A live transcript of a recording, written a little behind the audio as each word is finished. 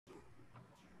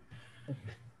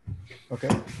Okay.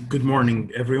 Good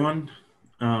morning, everyone.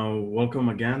 Welcome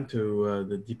again to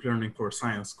the Deep Learning for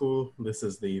Science School. This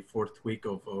is the fourth week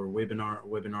of our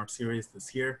webinar series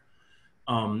this year.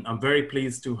 I'm very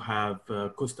pleased to have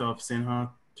Koustuv Sinha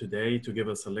today to give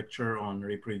us a lecture on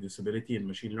reproducibility in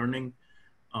machine learning.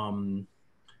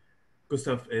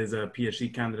 Koustuv is a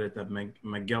PhD candidate at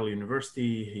McGill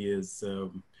University. He is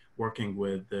working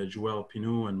with Joël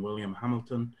Pinou and William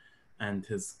Hamilton, and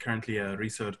is currently a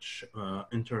research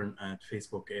intern at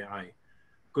Facebook AI.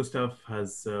 Koustuv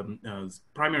has his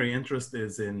primary interest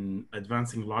is in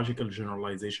advancing logical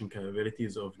generalization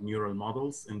capabilities of neural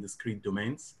models in discrete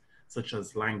domains, such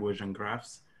as language and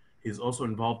graphs. He's also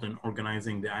involved in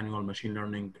organizing the annual Machine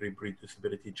Learning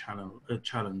Reproducibility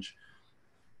Challenge.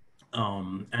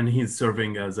 And he's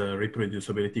serving as a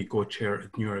reproducibility co-chair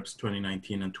at NERSC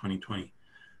 2019 and 2020.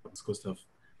 Koustuv,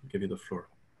 I'll give you the floor.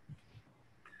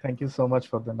 Thank you so much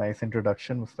for the nice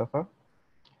introduction, Mustafa.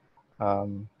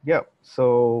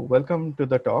 So welcome to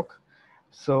the talk.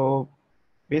 So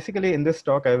basically in this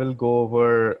talk, I will go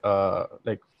over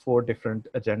like 4 different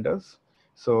agendas.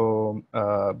 So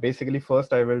basically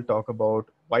first I will talk about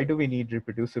why do we need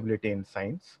reproducibility in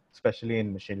science, especially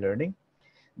in machine learning.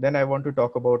 Then I want to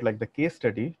talk about like the case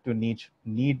study to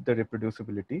need the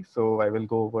reproducibility. So I will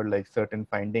go over like certain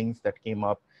findings that came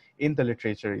up in the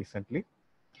literature recently.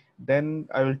 Then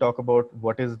I will talk about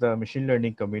what is the machine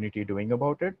learning community doing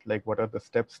about it, like what are the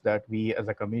steps that we as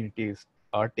a community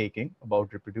are taking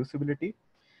about reproducibility.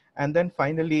 And then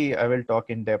finally, I will talk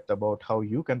in depth about how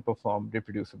you can perform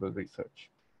reproducible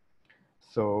research.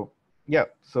 So yeah,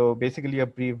 so basically a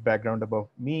brief background about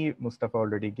me, Mustafa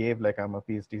already gave, like I'm a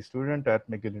PhD student at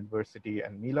McGill University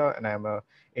and Mila, and I'm an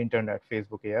intern at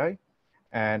Facebook AI.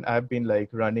 And I've been like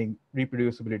running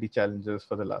reproducibility challenges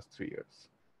for the last 3 years.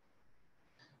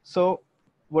 So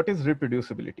what is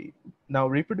reproducibility? Now,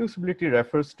 reproducibility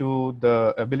refers to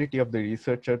the ability of the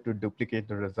researcher to duplicate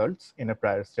the results in a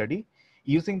prior study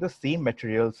using the same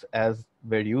materials as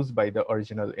were used by the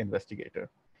original investigator.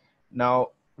 Now,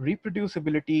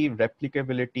 reproducibility,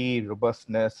 replicability,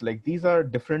 robustness, like these are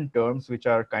different terms which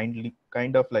are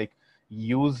kind of like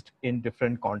used in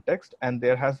different contexts. And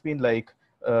there has been like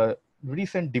a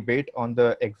recent debate on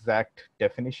the exact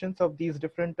definitions of these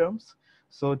different terms.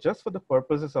 So just for the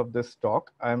purposes of this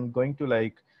talk, I'm going to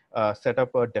like set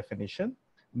up a definition.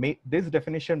 This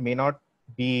definition may not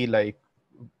be like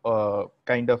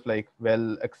kind of like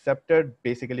well accepted,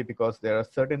 basically because there are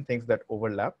certain things that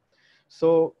overlap.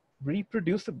 So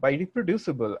by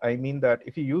reproducible, I mean that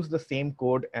if you use the same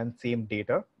code and same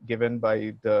data given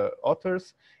by the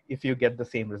authors, if you get the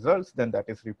same results, then that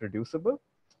is reproducible.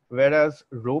 Whereas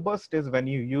robust is when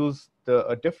you use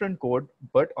a different code,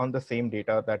 but on the same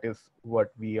data. That is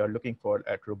what we are looking for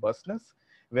at robustness.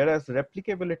 Whereas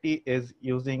replicability is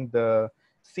using the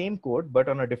same code, but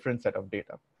on a different set of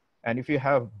data. And if you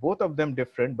have both of them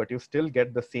different, but you still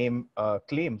get the same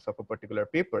claims of a particular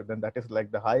paper, then that is like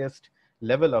the highest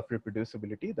level of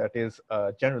reproducibility, that is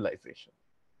generalization.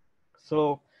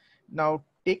 So now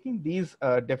taking these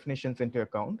definitions into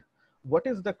account, what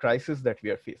is the crisis that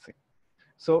we are facing?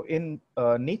 So in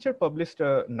Nature published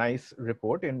a nice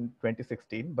report in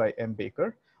 2016 by M.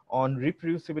 Baker on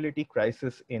reproducibility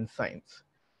crisis in science.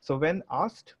 So when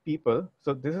asked people,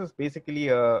 so this is basically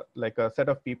like a set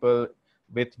of people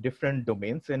with different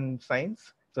domains in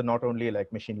science, so not only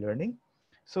like machine learning.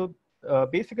 So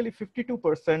basically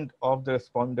 52% of the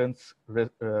respondents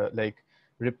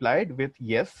replied with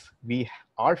yes, we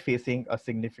are facing a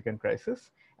significant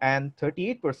crisis, and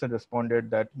 38% responded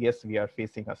that yes, we are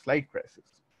facing a slight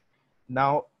crisis.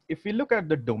 Now, if we look at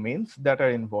the domains that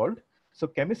are involved, so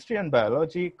chemistry and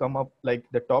biology come up like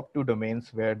the top 2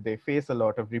 domains where they face a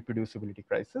lot of reproducibility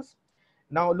crisis.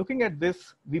 Now, looking at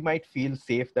this, we might feel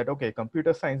safe that, okay,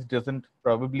 computer science doesn't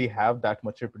probably have that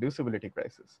much reproducibility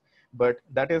crisis, but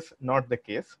that is not the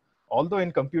case. Although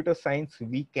in computer science,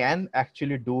 we can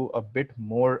actually do a bit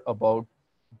more about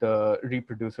the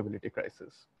reproducibility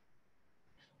crisis.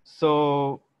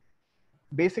 So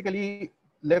basically,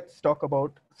 let's talk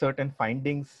about certain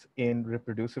findings in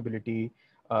reproducibility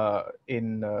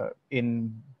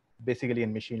in basically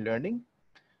in machine learning.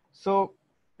 So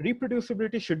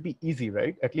reproducibility should be easy,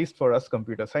 right? At least for us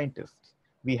computer scientists.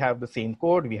 We have the same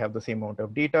code, we have the same amount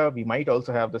of data, we might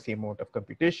also have the same amount of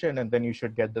computation, and then you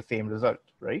should get the same result,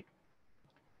 right?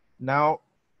 Now,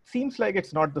 seems like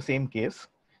it's not the same case.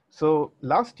 So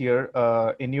last year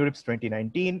in NeurIPS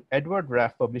 2019, Edward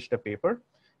Raff published a paper.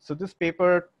 So this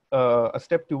paper, a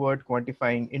step toward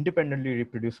quantifying independently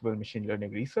reproducible machine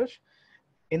learning research.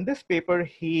 In this paper,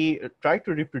 he tried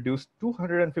to reproduce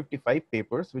 255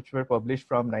 papers, which were published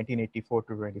from 1984 to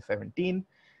 2017.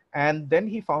 And then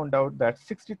he found out that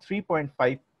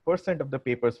 63.5% of the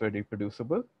papers were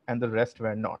reproducible and the rest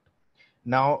were not.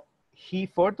 Now, he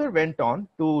further went on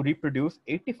to reproduce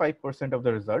 85% of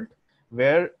the result,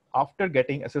 where after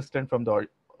getting assistance from the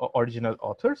original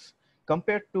authors,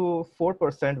 compared to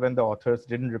 4% when the authors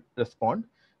didn't respond.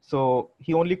 So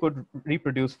he only could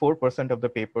reproduce 4% of the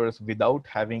papers without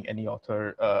having any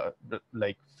author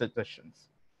like suggestions.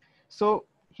 So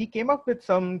he came up with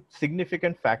some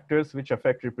significant factors which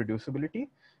affect reproducibility.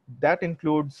 That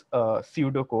includes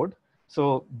pseudocode.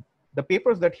 So the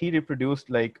papers that he reproduced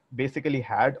like basically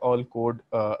had all code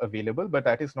available, but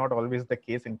that is not always the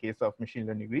case in case of machine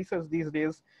learning research these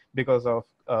days because of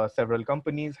several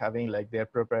companies having like their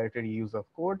proprietary use of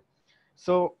code.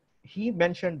 So he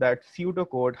mentioned that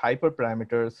pseudocode,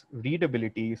 hyperparameters,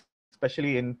 readability,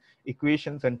 especially in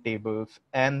equations and tables,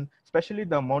 and especially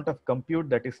the amount of compute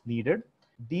that is needed,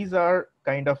 these are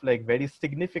kind of like very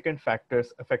significant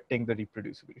factors affecting the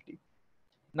reproducibility.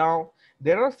 Now,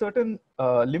 there are certain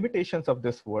limitations of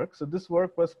this work. So this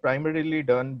work was primarily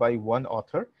done by one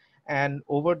author and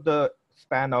over the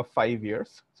span of 5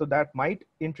 years. So that might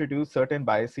introduce certain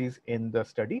biases in the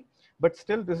study, but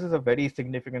still this is a very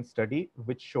significant study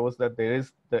which shows that there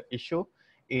is the issue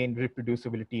in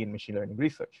reproducibility in machine learning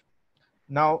research.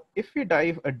 Now, if we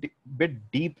dive a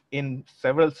bit deep in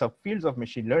several subfields of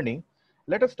machine learning,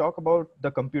 let us talk about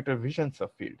the computer vision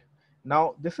subfield.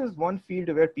 Now, this is one field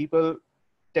where people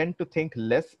tend to think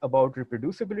less about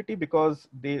reproducibility because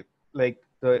they like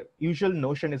the usual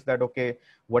notion is that, okay,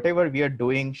 whatever we are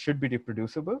doing should be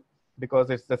reproducible because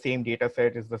it's the same data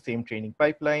set, it's the same training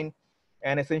pipeline.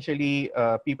 And essentially,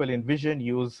 people in vision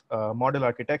use model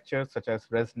architectures such as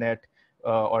ResNet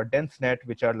or DenseNet,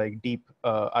 which are like deep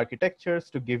architectures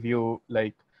to give you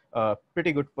like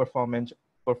pretty good performance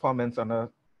on a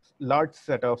large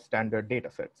set of standard data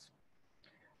sets.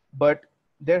 But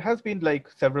there has been like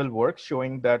several works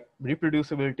showing that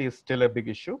reproducibility is still a big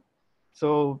issue.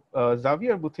 So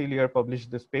Xavier Boutillier published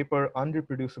this paper,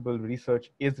 Unreproducible Research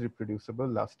is Reproducible,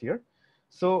 last year.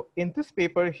 So in this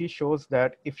paper, he shows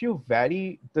that if you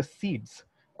vary the seeds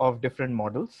of different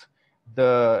models,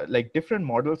 the like different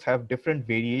models have different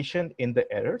variation in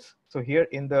the errors. So here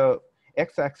in the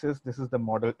x-axis, this is the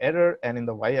model error, and in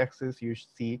the y-axis, you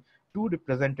see two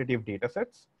representative data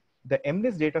sets. The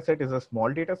MNIST dataset is a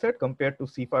small dataset compared to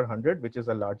CIFAR 100, which is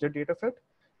a larger dataset,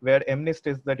 where MNIST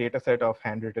is the dataset of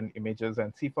handwritten images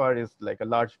and CIFAR is like a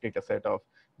large dataset of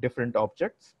different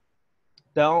objects.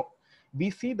 Now, we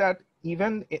see that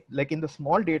even like in the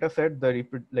small dataset,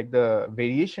 the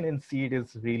variation in seed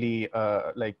is really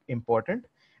like important.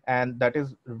 And that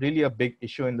is really a big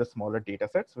issue in the smaller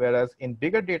datasets. Whereas in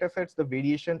bigger datasets, the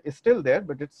variation is still there,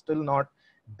 but it's still not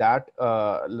that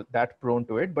prone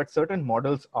to it, but certain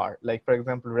models are. Like for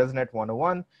example, ResNet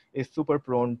 101 is super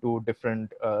prone to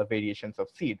different variations of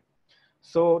seed.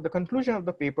 So the conclusion of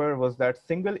the paper was that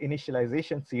single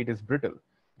initialization seed is brittle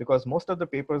because most of the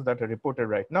papers that are reported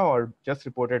right now are just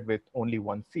reported with only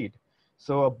one seed.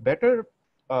 So a better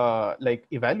like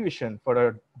evaluation for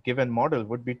a given model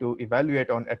would be to evaluate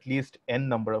on at least n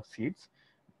number of seeds,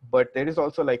 but there is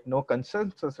also like no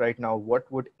consensus right now what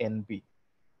would n be.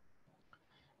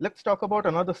 Let's talk about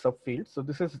another subfield. So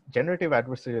this is generative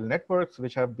adversarial networks,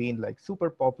 which have been like super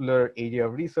popular area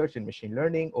of research in machine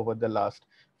learning over the last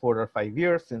 4 or 5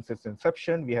 years. Since its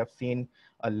inception, we have seen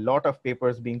a lot of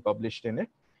papers being published in it.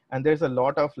 And there's a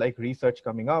lot of like research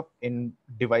coming up in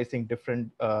devising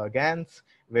different GANs,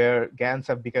 where GANs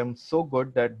have become so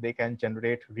good that they can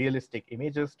generate realistic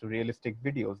images to realistic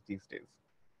videos these days.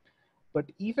 But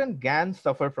even GANs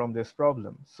suffer from this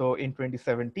problem. So in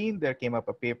 2017, there came up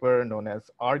a paper known as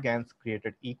Are GANs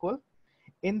Created Equal?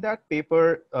 In that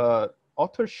paper,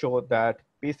 authors showed that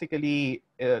basically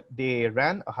they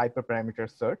ran a hyperparameter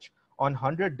search on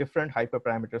 100 different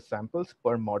hyperparameter samples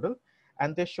per model.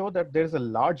 And they show that there's a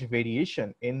large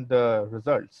variation in the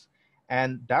results.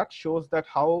 And that shows that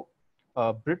how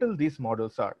brittle these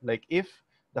models are. Like if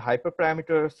the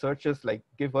hyperparameter searches like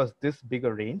give us this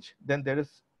bigger range, then there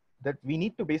is that we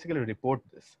need to basically report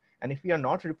this. And if we are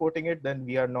not reporting it, then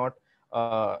we are not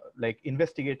like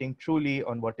investigating truly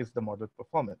on what is the model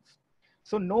performance.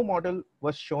 So no model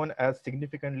was shown as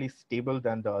significantly stable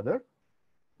than the other.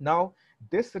 Now,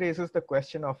 this raises the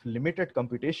question of limited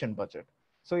computation budget.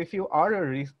 So if you are,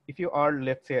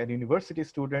 let's say, a university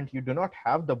student, you do not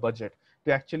have the budget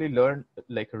to actually run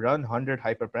 100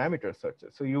 hyperparameter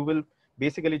searches. So you will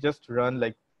basically just run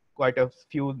like quite a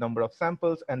few number of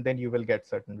samples, and then you will get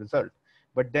certain result.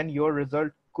 But then your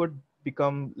result could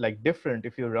become like different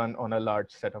if you run on a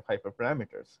large set of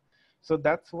hyperparameters. So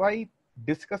that's why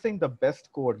discussing the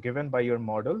best code given by your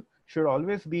model should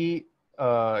always be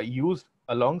used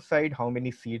alongside how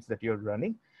many seeds that you're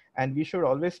running. And we should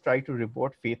always try to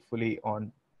report faithfully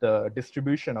on the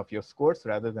distribution of your scores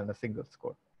rather than a single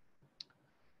score.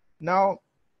 Now,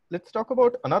 let's talk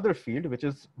about another field which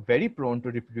is very prone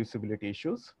to reproducibility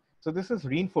issues. So this is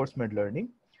reinforcement learning,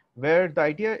 where the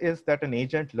idea is that an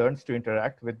agent learns to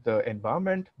interact with the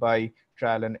environment by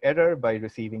trial and error, by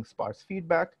receiving sparse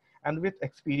feedback, and with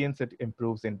experience it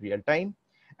improves in real time.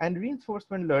 And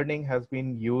reinforcement learning has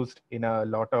been used in a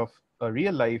lot of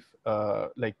real life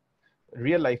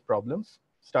problems,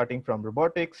 starting from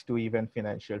robotics to even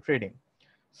financial trading.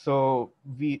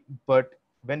 But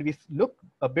when we look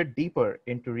a bit deeper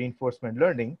into reinforcement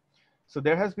learning, so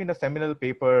there has been a seminal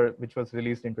paper which was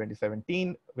released in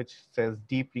 2017, which says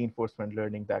deep reinforcement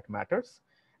learning that matters.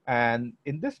 And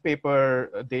in this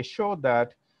paper, they show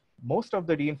that most of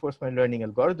the reinforcement learning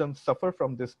algorithms suffer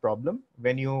from this problem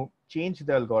when you change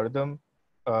the algorithm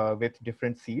with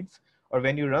different seeds, or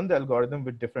when you run the algorithm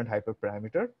with different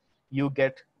hyperparameter, you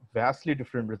get vastly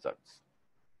different results.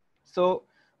 So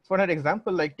for an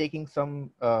example, like taking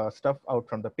some stuff out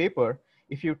from the paper,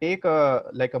 if you take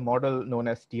a model known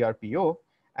as TRPO,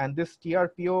 and this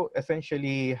TRPO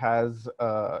essentially has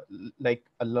like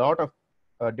a lot of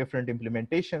different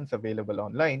implementations available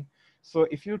online. So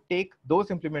if you take those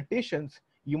implementations,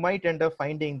 you might end up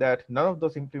finding that none of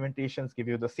those implementations give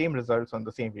you the same results on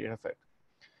the same data set.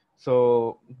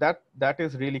 So that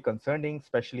is really concerning,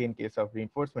 especially in case of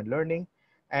reinforcement learning.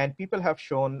 And people have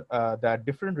shown that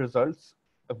different results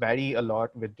vary a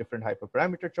lot with different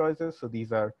hyperparameter choices. So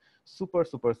these are super,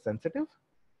 super sensitive.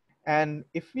 And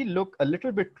if we look a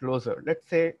little bit closer, let's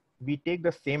say we take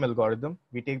the same algorithm,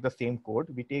 we take the same code,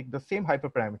 we take the same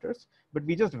hyperparameters, but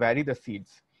we just vary the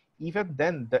seeds. Even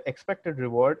then, the expected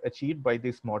reward achieved by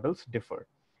these models differ.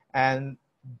 And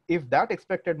if that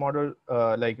expected model,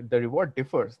 like the reward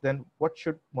differs, then what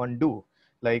should one do?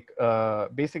 Like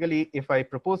basically, if I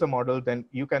propose a model, then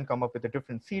you can come up with a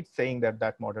different seed saying that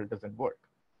that model doesn't work.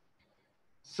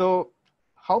 So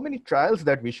how many trials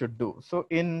that we should do? So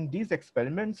in these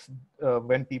experiments,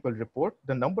 when people report,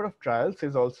 the number of trials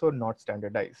is also not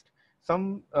standardized.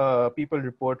 Some people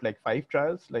report like 5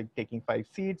 trials, like taking 5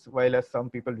 seeds, while as some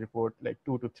people report like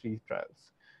 2 to 3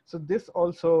 trials. So this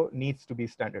also needs to be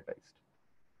standardized.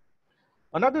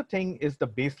 Another thing is the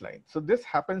baseline. So this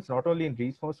happens not only in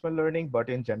reinforcement learning, but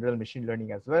in general machine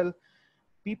learning as well.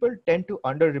 People tend to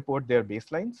underreport their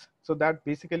baselines. So that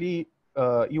basically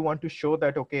you want to show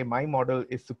that, okay, my model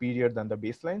is superior than the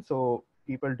baseline. So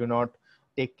people do not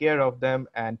take care of them,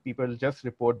 and people just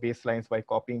report baselines by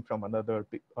copying from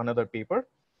another paper,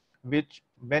 which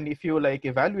when if you like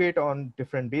evaluate on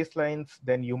different baselines,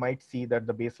 then you might see that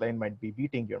the baseline might be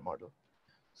beating your model.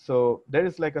 So there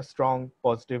is like a strong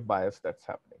positive bias that's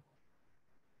happening.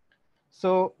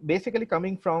 So basically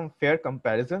coming from fair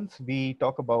comparisons, we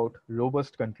talk about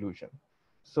robust conclusion.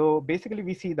 So basically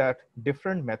we see that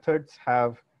different methods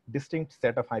have distinct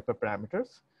set of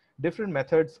hyperparameters. Different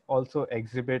methods also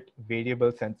exhibit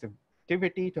variable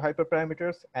sensitivity to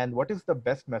hyperparameters, and what is the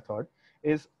best method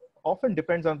is often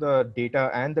depends on the data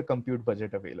and the compute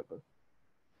budget available.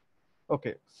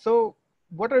 Okay, so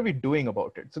what are we doing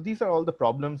about it? So these are all the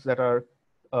problems that are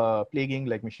plaguing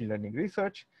like machine learning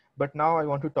research. But now I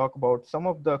want to talk about some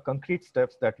of the concrete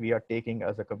steps that we are taking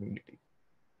as a community.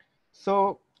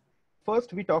 So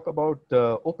first, we talk about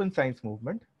the open science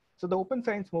movement. So the open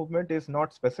science movement is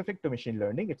not specific to machine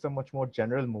learning. It's a much more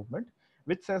general movement,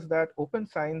 which says that open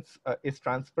science is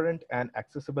transparent and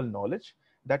accessible knowledge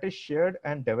that is shared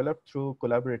and developed through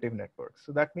collaborative networks.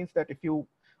 So that means that if you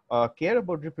care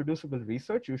about reproducible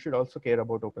research, you should also care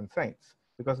about open science,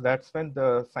 because that's when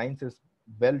the science is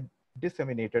well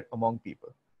disseminated among people.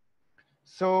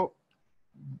 So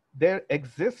there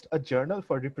exists a journal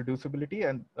for reproducibility,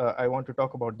 and I want to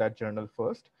talk about that journal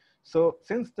first. So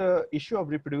since the issue of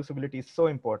reproducibility is so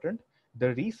important,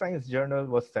 the Rescience journal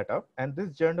was set up, and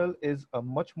this journal is a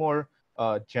much more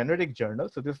generic journal.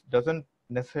 So this doesn't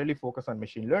necessarily focus on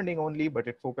machine learning only, but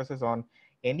it focuses on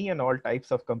any and all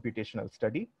types of computational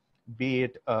study, be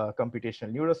it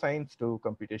computational neuroscience to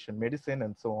computational medicine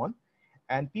and so on.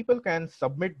 And people can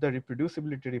submit the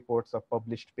reproducibility reports of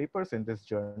published papers in this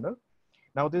journal.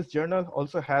 Now, this journal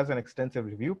also has an extensive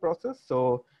review process.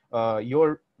 So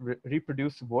your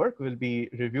reproduced work will be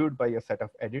reviewed by a set of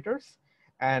editors.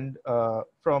 And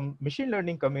from machine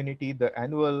learning community, the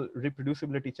annual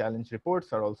reproducibility challenge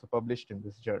reports are also published in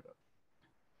this journal.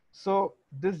 So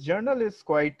this journal is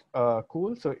quite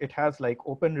cool. So it has like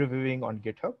open reviewing on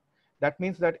GitHub. That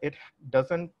means that it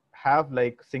doesn't have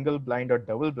like single blind or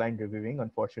double blind reviewing,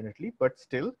 unfortunately, but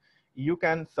still you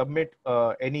can submit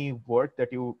any work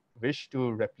that you wish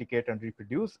to replicate and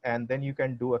reproduce, and then you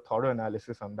can do a thorough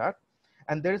analysis on that.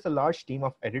 And there is a large team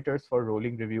of editors for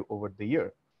rolling review over the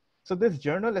year. So this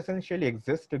journal essentially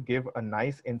exists to give a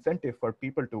nice incentive for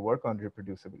people to work on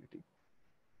reproducibility.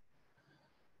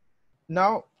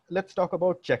 Now, let's talk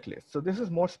about checklists. So this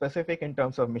is more specific in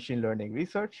terms of machine learning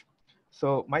research.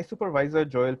 So my supervisor,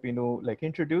 Joel Pinu,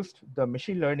 introduced the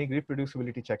machine learning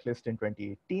reproducibility checklist in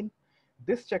 2018.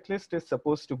 This checklist is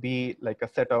supposed to be like a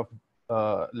set of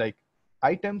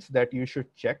items that you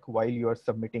should check while you are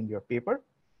submitting your paper.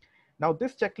 Now,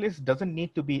 this checklist doesn't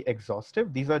need to be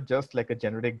exhaustive. These are just like a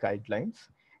generic guidelines.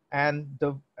 And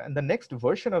the next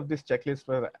version of this checklist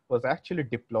was actually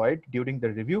deployed during the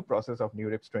review process of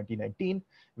NeurIPS 2019,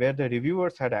 where the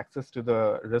reviewers had access to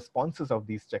the responses of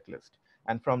these checklists.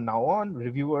 And from now on,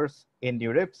 reviewers in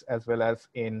NeurIPS as well as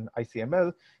in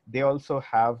ICML, they also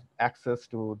have access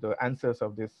to the answers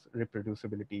of this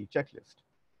reproducibility checklist.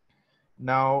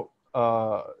 Now,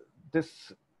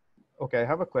 okay, I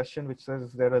have a question which says,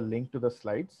 is there a link to the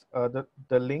slides? The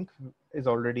link is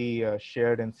already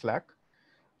shared in Slack.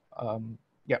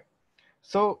 Yeah,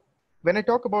 so when I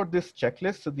talk about this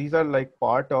checklist, so these are like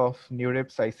part of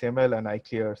NeurIPS, ICML, and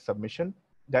iClear submission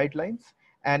guidelines.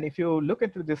 And if you look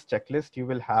into this checklist, you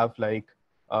will have like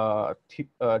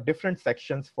different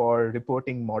sections for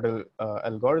reporting model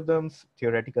algorithms,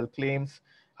 theoretical claims,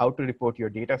 how to report your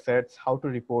data sets, how to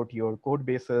report your code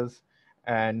bases,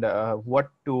 and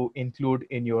what to include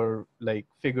in your like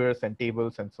figures and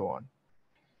tables and so on.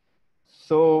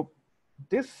 So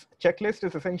this checklist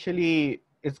is essentially,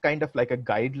 it's kind of like a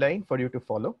guideline for you to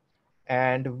follow.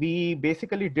 And we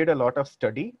basically did a lot of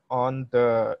study on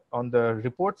the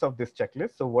reports of this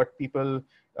checklist. So what people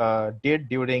did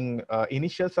during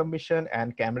initial submission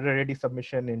and camera ready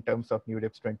submission in terms of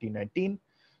NeurIPS 2019.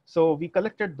 So we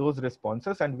collected those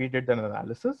responses and we did an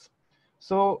analysis.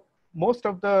 So most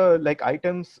of the like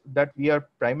items that we are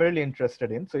primarily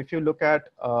interested in. So if you look at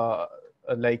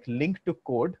like link to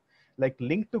code, like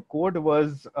link to code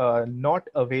was not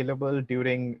available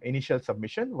during initial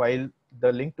submission, while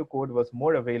the link to code was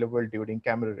more available during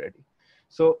camera ready.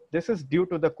 So this is due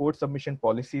to the code submission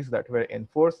policies that were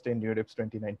enforced in NeurIPS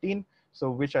 2019, so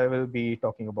which I will be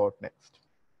talking about next.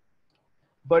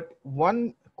 But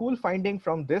one cool finding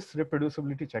from this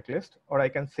reproducibility checklist, or I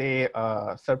can say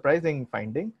surprising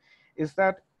finding, is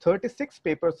that 36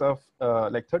 papers of,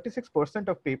 36%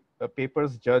 of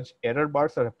papers judge error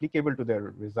bars are applicable to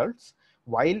their results,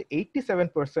 while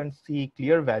 87% see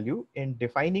clear value in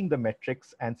defining the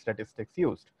metrics and statistics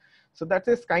used. So that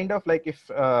is kind of like if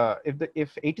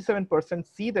 87%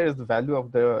 see there is the value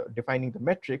of the defining the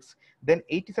metrics, then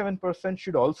 87%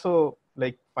 should also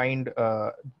like find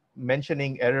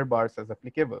mentioning error bars as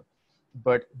applicable.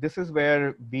 But this is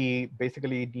where we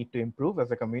basically need to improve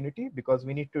as a community, because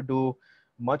we need to do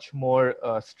much more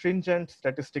stringent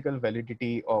statistical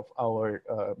validity of our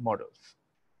models.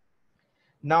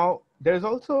 Now, there's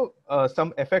also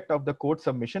some effect of the code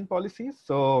submission policies.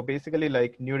 So basically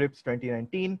like NeurIPS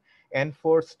 2019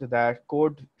 enforced that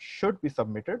code should be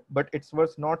submitted, but it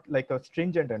was not like a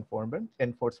stringent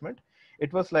enforcement.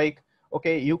 It was like,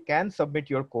 okay, you can submit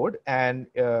your code, and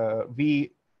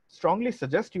we strongly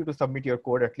suggest you to submit your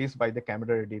code at least by the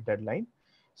camera ready deadline.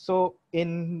 So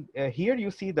in here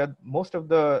you see that most of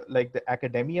the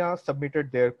academia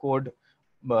submitted their code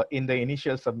in the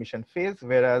initial submission phase,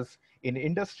 whereas in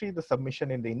industry, the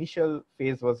submission in the initial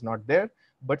phase was not there,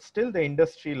 but still the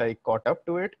industry like caught up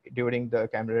to it during the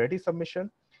camera ready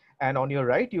submission. And on your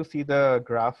right, you see the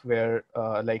graph where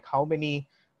like how many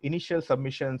initial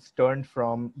submissions turned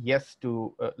from yes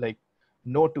to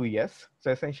no to yes.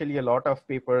 So essentially a lot of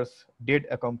papers did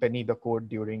accompany the code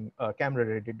during camera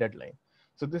ready deadline.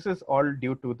 So this is all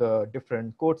due to the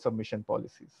different code submission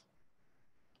policies.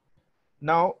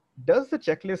 Now, does the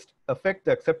checklist affect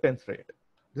the acceptance rate?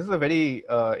 This is a very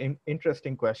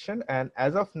interesting question. And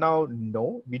as of now,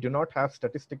 no, we do not have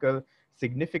statistical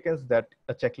significance that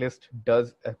a checklist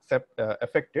does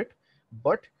affect it.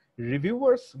 But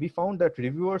reviewers, we found that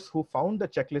reviewers who found the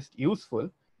checklist useful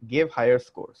gave higher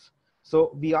scores.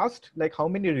 So we asked like how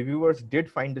many reviewers did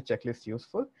find the checklist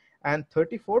useful, and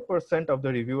 34% of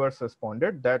the reviewers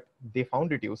responded that they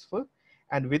found it useful.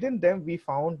 And within them, we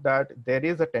found that there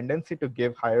is a tendency to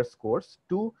give higher scores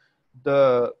to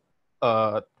the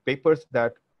papers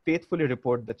that faithfully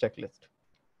report the checklist.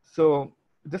 So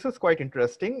this is quite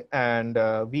interesting. And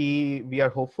we are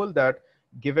hopeful that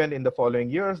given in the following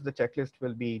years, the checklist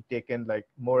will be taken like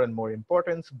more and more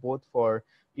importance, both for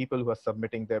people who are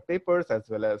submitting their papers as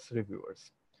well as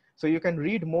reviewers. So you can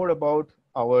read more about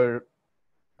our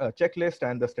checklist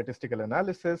and the statistical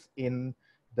analysis in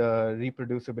the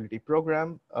reproducibility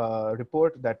program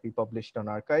report that we published on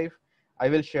archive. I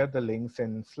will share the links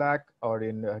in Slack or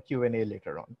in Q&A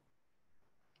later on.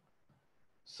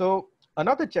 So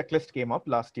another checklist came up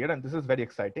last year, and this is very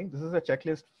exciting. This is a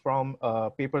checklist from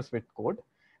Papers with Code,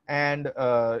 and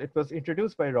it was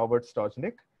introduced by Robert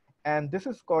Stojnik, and this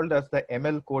is called as the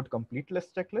ML Code Complete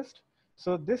List checklist.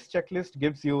 So this checklist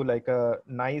gives you like a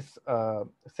nice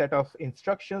set of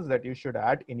instructions that you should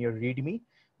add in your README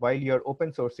while you're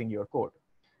open sourcing your code.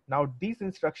 Now, these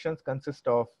instructions consist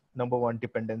of number one,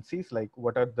 dependencies, like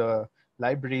what are the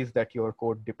libraries that your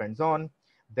code depends on,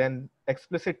 then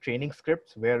explicit training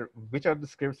scripts, which are the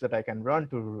scripts that I can run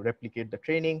to replicate the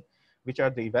training, which are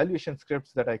the evaluation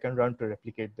scripts that I can run to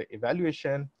replicate the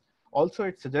evaluation. Also,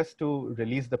 it suggests to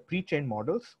release the pre-trained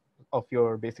models of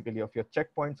your, basically of your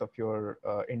checkpoints of your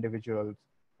individual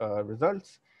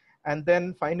results. And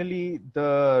then finally,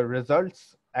 the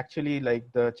results, actually,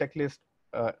 like the checklist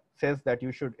says that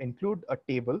you should include a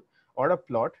table or a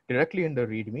plot directly in the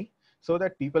README so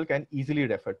that people can easily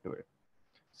refer to it.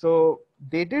 So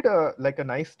they did a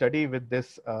nice study with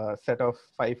this set of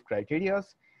 5 criteria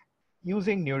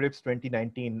using NeurIPS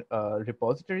 2019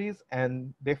 repositories,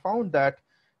 and they found that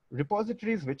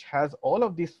repositories which has all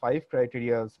of these 5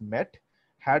 criteria met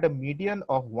had a median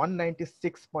of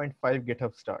 196.5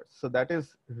 GitHub stars. So that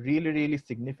is really, really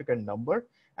significant number.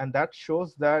 And that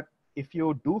shows that if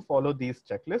you do follow these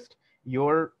checklists,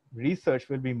 your research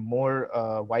will be more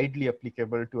widely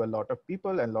applicable to a lot of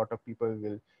people, and a lot of people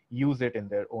will use it in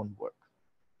their own work.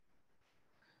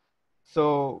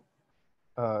 So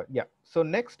yeah, so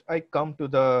next I come to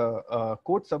the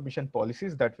code submission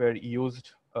policies that were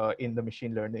used in the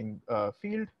machine learning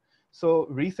field. So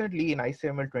recently in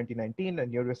ICML 2019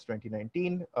 and NeurIPS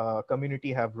 2019,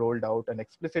 community have rolled out an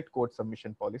explicit code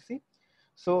submission policy.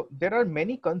 So there are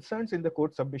many concerns in the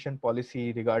code submission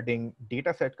policy regarding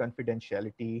dataset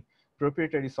confidentiality,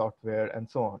 proprietary software, and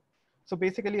so on. So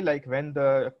basically, like when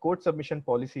the code submission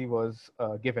policy was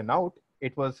given out,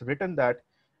 it was written that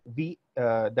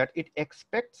that it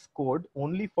expects code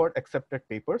only for accepted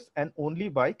papers and only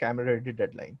by camera ready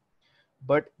deadline.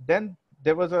 But then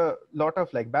there was a lot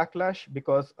of like backlash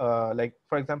because like,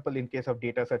 for example, in case of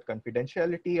dataset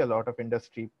confidentiality, a lot of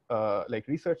industry like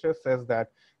researchers says that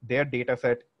their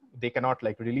dataset, they cannot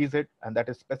like release it. And that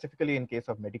is specifically in case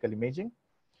of medical imaging.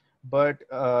 But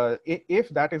if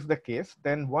that is the case,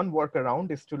 then one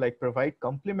workaround is to like provide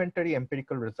complementary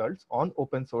empirical results on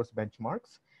open source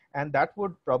benchmarks. And that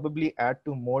would probably add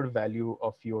to more value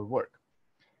of your work.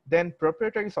 Then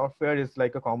proprietary software is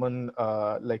like a common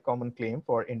claim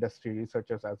for industry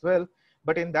researchers as well.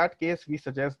 But in that case, we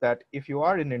suggest that if you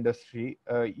are in industry,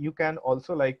 you can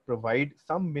also like provide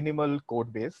some minimal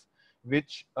code base,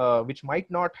 which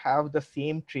might not have the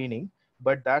same training,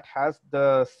 but that has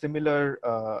the similar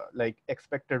like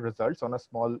expected results on a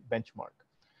small benchmark.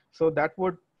 So that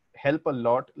would help a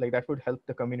lot, like that would help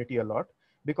the community a lot.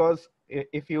 Because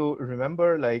if you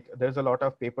remember, like there's a lot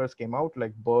of papers came out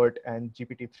like BERT and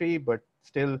GPT-3, but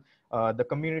still the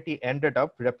community ended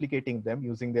up replicating them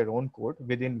using their own code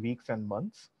within weeks and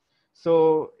months.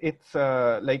 So it's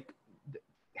like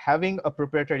having a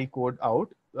proprietary code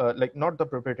out, like not the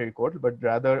proprietary code, but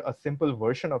rather a simple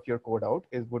version of your code out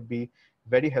would be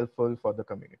very helpful for the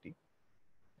community.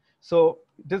 So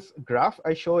this graph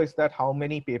I show is that how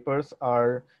many papers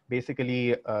are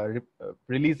basically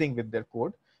releasing with their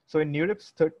code. So in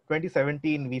NeurIPS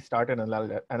 2017, we started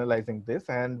analyzing this,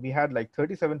 and we had like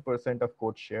 37% of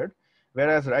code shared.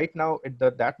 Whereas right now,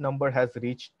 that number has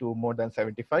reached to more than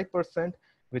 75%,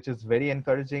 which is very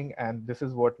encouraging. And this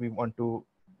is what we want to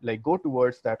like go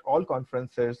towards, that all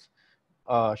conferences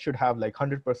should have like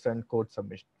 100% code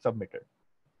submitted.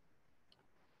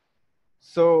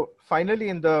 So finally,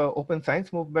 in the open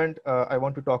science movement, I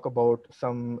want to talk about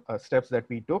some steps that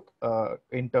we took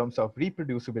in terms of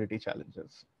reproducibility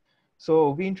challenges.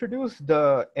 So we introduced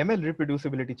the ML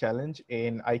reproducibility challenge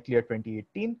in iClear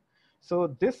 2018. So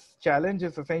this challenge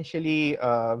is essentially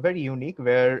very unique,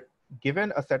 where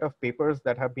given a set of papers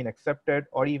that have been accepted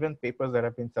or even papers that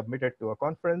have been submitted to a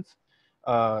conference,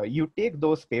 you take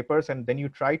those papers and then you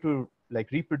try to like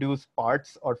reproduce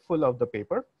parts or full of the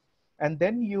paper. And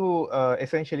then you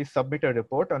essentially submit a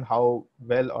report on how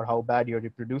well or how bad your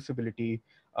reproducibility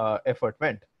effort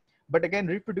went. But again,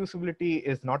 reproducibility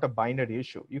is not a binary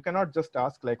issue. You cannot just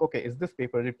ask like, okay, is this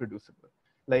paper reproducible?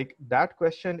 Like that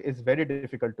question is very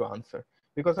difficult to answer,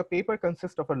 because a paper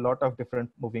consists of a lot of different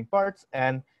moving parts.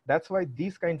 And that's why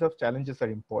these kinds of challenges are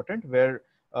important, where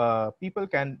people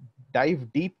can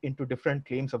dive deep into different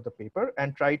claims of the paper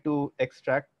and try to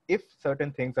extract, if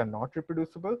certain things are not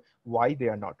reproducible, why they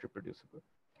are not reproducible.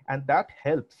 And that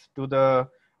helps to the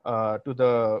to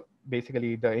the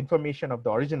basically the information of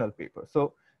the original paper.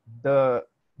 So the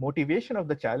motivation of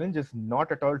the challenge is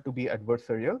not at all to be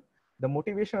adversarial. The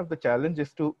motivation of the challenge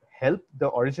is to help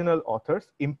the original authors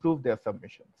improve their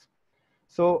submissions.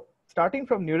 So starting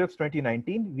from NERSC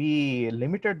 2019, we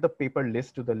limited the paper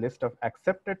list to the list of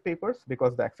accepted papers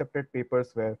because the accepted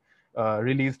papers were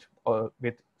released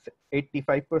with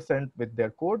 85% with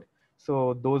their code.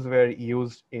 So those were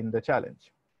used in the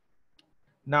challenge.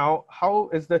 Now, how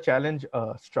is the challenge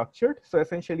structured? So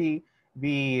essentially,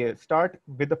 we start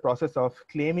with the process of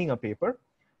claiming a paper.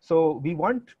 So we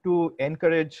want to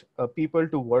encourage people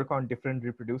to work on different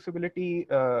reproducibility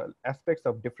aspects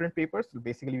of different papers. So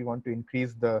basically, we want to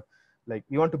increase the, like,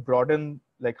 we want to broaden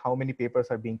like how many papers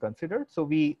are being considered. So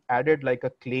we added like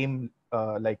a claim,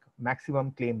 like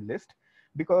maximum claim list,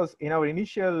 because in our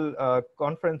initial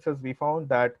conferences, we found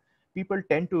that people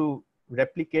tend to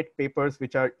replicate papers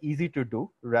which are easy to do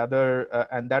rather,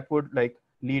 and that would like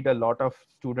lead a lot of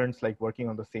students like working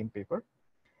on the same paper.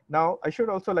 Now, I should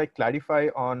also like clarify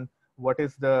on what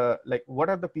is the, like, what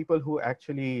are the people who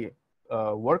actually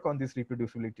work on these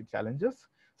reproducibility challenges.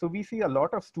 So we see a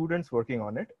lot of students working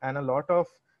on it and a lot of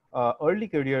early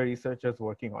career researchers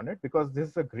working on it, because this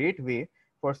is a great way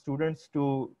for students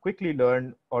to quickly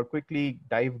learn or quickly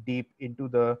dive deep into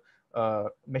the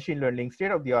machine learning,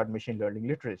 state-of-the-art machine learning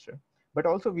literature. But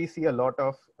also we see a lot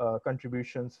of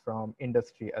contributions from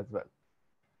industry as well.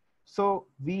 So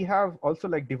we have also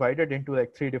like divided into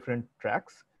like 3 different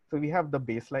tracks. So we have the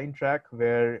baseline track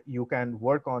where you can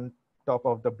work on top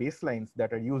of the baselines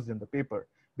that are used in the paper,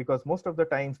 because most of the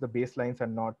times the baselines are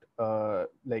not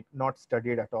like not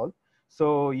studied at all.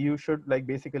 So you should like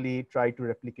basically try to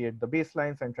replicate the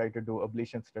baselines and try to do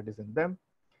ablation studies in them.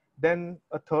 Then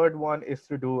a third one is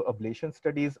to do ablation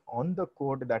studies on the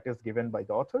code that is given by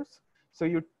the authors. So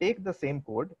you take the same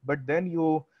code, but then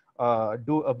you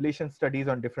do ablation studies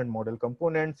on different model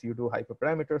components, you do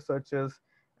hyperparameter searches,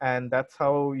 and that's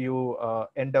how you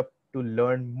end up to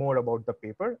learn more about the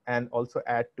paper and also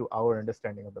add to our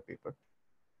understanding of the paper.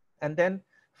 And then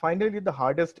finally, the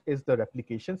hardest is the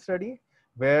replication study,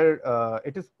 where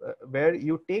where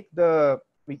you take the,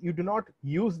 you do not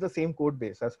use the same code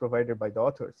base as provided by the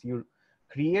authors. You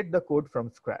create the code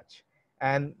from scratch.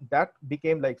 And that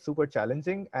became like super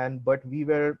challenging. And but we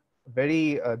were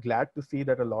very glad to see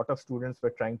that a lot of students were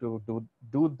trying to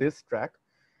do this track.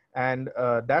 And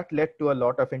that led to a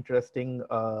lot of interesting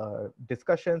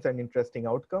discussions and interesting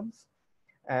outcomes.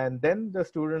 And then the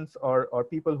students or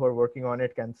people who are working on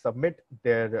it can submit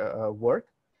their work.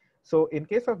 So in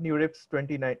case of NeurIPS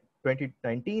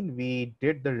 2019, we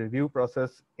did the review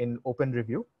process in open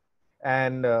review.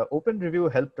 And open review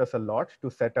helped us a lot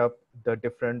to set up the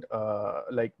different,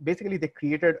 like basically they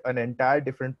created an entire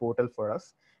different portal for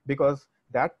us, because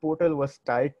that portal was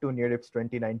tied to NeurIPS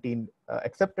 2019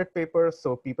 accepted papers.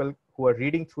 So people who are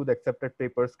reading through the accepted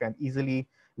papers can easily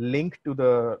link to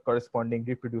the corresponding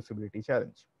reproducibility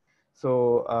challenge.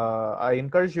 So I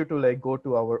encourage you to like go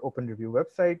to our open review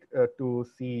website to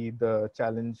see the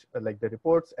challenge, like the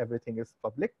reports, everything is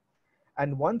public.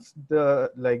 And once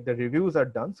the reviews are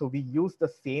done, so we use the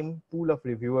same pool of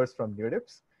reviewers from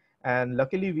NeurIPS, and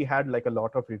luckily we had like a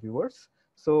lot of reviewers.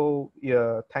 So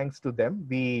thanks to them,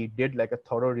 we did like a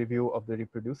thorough review of the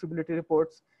reproducibility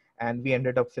reports, and we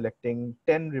ended up selecting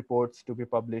 10 reports to be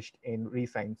published in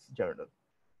Rescience journal.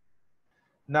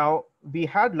 Now, we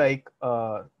had like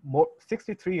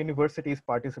 63 universities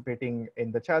participating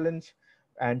in the challenge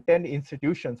and 10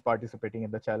 institutions participating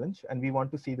in the challenge, and we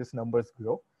want to see these numbers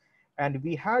grow. And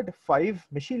we had 5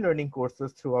 machine learning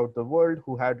courses throughout the world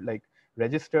who had like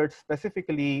registered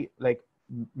specifically like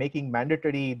making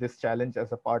mandatory this challenge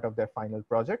as a part of their final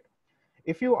project.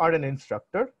 If you are an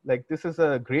instructor, like this is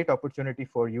a great opportunity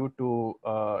for you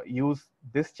to use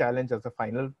this challenge as a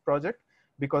final project,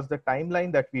 because the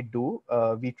timeline that we do,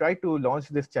 we try to launch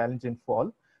this challenge in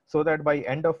fall, so that by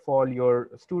end of fall, your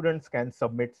students can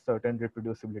submit certain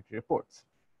reproducibility reports.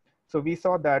 So we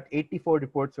saw that 84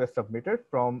 reports were submitted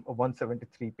from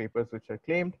 173 papers which were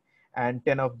claimed, and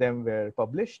 10 of them were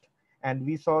published. And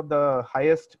we saw the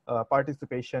highest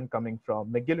participation coming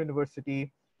from McGill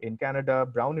University in Canada,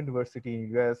 Brown University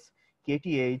in US,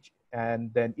 KTH,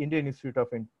 and then Indian Institute of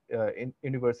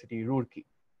University, Roorkee.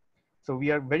 So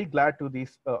we are very glad to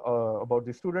about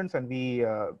these students, and we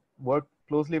work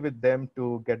closely with them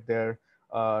to get their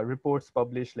reports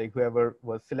published, like whoever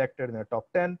was selected in the top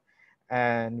 10.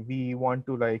 And we want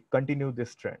to like continue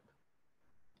this trend.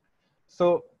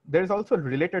 So there's also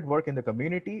related work in the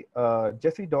community.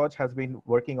 Jesse Dodge has been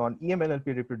working on EMNLP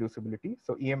reproducibility.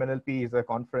 So EMNLP is a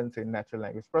conference in natural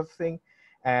language processing.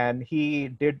 And he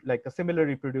did like a similar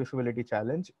reproducibility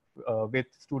challenge with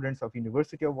students of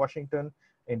University of Washington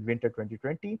in winter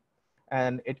 2020.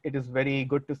 And it is very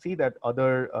good to see that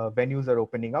other venues are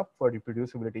opening up for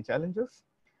reproducibility challenges.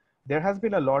 There has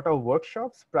been a lot of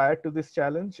workshops prior to this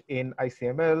challenge in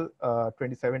ICML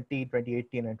 2017,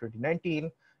 2018, and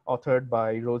 2019, authored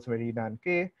by Rosemary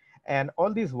Nanke. And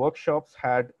all these workshops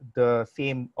had the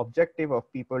same objective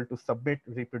of people to submit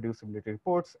reproducibility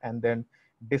reports and then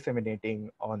disseminating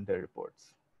on the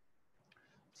reports.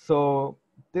 So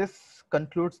this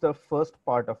concludes the first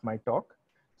part of my talk.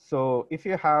 So if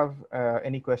you have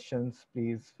any questions,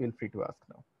 please feel free to ask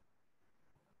now.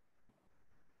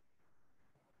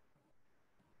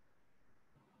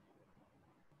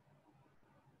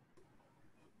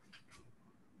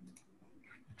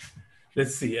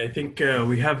 Let's see. I think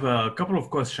we have a couple of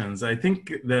questions. I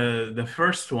think the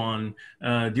first one,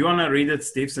 do you want to read it,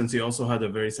 Steve, since you also had a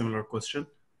very similar question?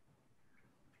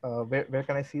 Where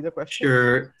can I see the question?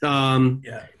 Sure.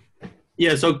 Yeah.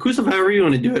 Yeah. So Koustuv, however you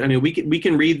want to do it. I mean, we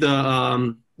can read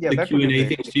the Q&A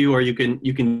things to you, or you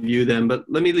can view them. But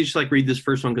let me just like read this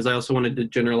first one because I also wanted to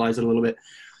generalize it a little bit.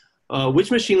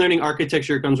 Which machine learning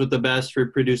architecture comes with the best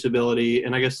reproducibility?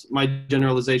 And I guess my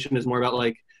generalization is more about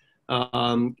like,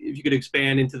 if you could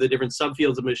expand into the different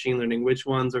subfields of machine learning, which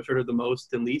ones are sort of the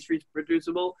most and least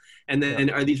reproducible? And then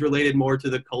are these related more to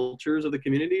the cultures of the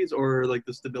communities or like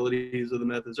the stabilities of the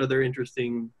methods? Are there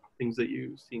interesting things that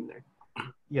you've seen there?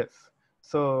 Yes.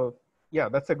 So yeah,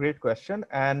 that's a great question.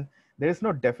 And there is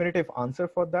no definitive answer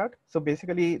for that. So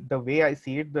basically the way I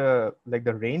see it, the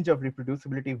range of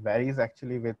reproducibility varies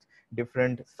actually with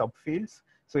different subfields.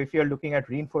 So if you're looking at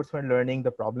reinforcement learning,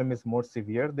 the problem is more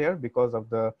severe there because of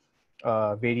the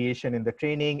variation in the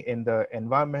training, in the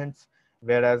environments.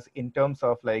 Whereas in terms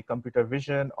of like computer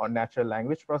vision or natural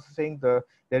language processing, there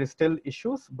is still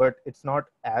issues, but it's not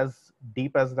as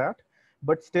deep as that.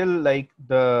 But still like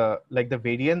the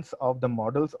variance of the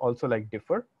models also like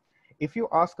differ. If you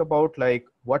ask about like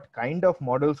what kind of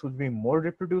models would be more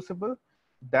reproducible,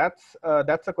 that's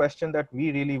a question that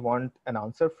we really want an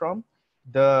answer from.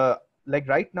 Like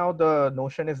right now, the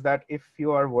notion is that if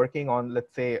you are working on,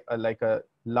 let's say, like a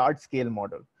large scale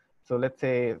model, so let's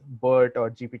say BERT or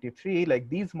GPT-3, like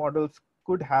these models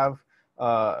could have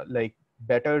like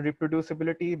better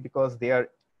reproducibility because they are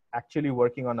actually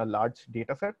working on a large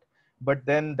data set. But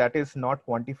then that is not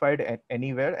quantified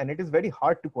anywhere. And it is very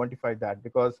hard to quantify that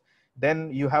because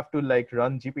then you have to like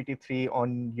run GPT-3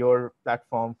 on your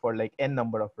platform for like n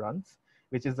number of runs,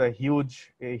 which is a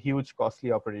huge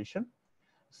costly operation.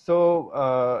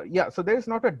 So yeah, so there is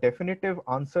not a definitive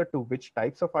answer to which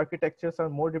types of architectures are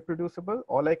more reproducible.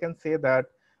 All I can say that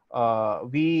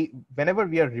whenever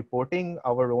we are reporting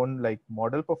our own like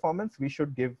model performance, we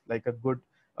should give like a good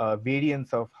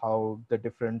variance of how the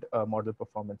different model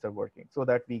performance are working so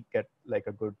that we get like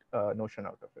a good notion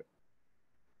out of it.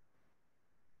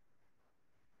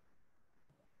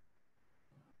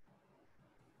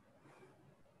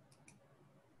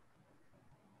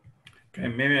 Okay,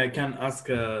 maybe I can ask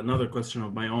another question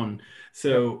of my own.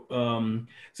 So,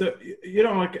 so you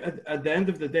know, like at the end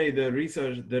of the day, the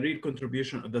research, the real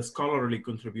contribution, the scholarly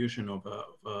contribution of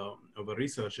a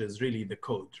research is really the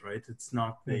code, right? It's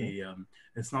not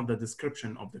the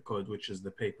description of the code, which is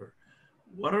the paper.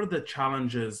 What are the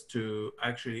challenges to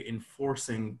actually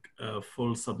enforcing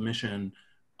full submission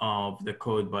of the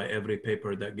code by every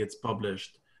paper that gets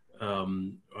published?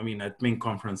 I mean, at main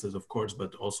conferences, of course,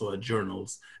 but also at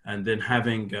journals, and then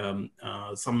having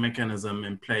some mechanism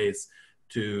in place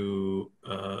to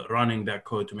running that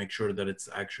code to make sure that it's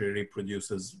actually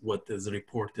reproduces what is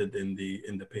reported in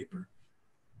the paper.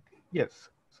 Yes.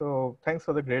 So thanks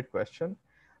for the great question.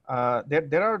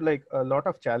 There are like a lot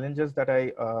of challenges that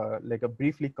I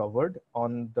briefly covered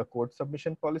on the code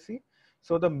submission policy.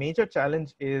 So the major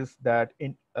challenge is that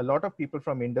a lot of people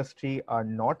from industry are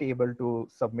not able to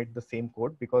submit the same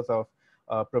code because of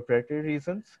proprietary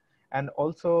reasons. And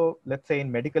also, let's say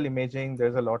in medical imaging,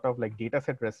 there's a lot of like data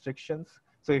set restrictions.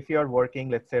 So if you are working,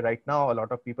 let's say right now, a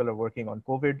lot of people are working on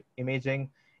COVID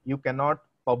imaging, you cannot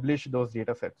publish those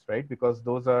data sets, right? Because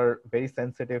those are very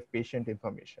sensitive patient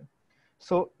information.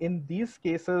 So in these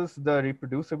cases, the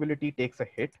reproducibility takes a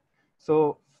hit.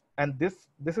 So, and this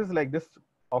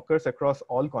occurs across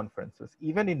all conferences.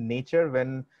 Even in Nature,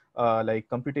 when like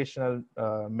computational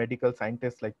medical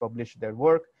scientists like publish their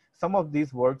work, some of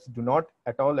these works do not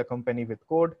at all accompany with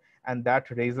code, and that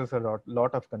raises a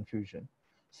lot of confusion.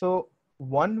 So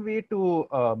one way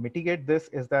to mitigate this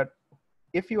is that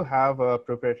if you have a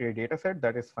proprietary data set,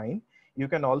 that is fine. You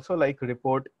can also like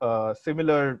report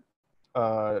similar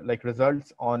like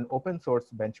results on open source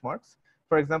benchmarks.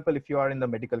 For example, if you are in the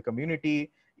medical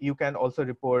community, you can also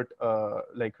report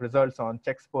like results on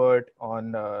Chexpert,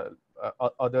 on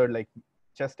other like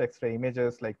chest X-ray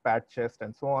images like PAT chest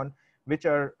and so on, which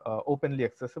are openly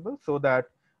accessible, so that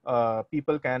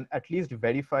people can at least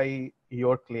verify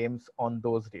your claims on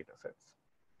those data sets.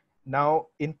 Now,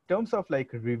 in terms of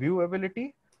like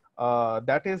reviewability,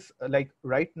 that is like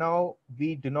right now,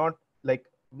 we do not like,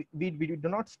 we do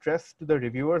not stress to the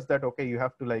reviewers that, okay, you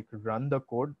have to like run the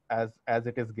code as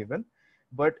it is given,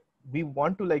 but we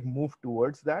want to like move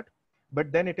towards that.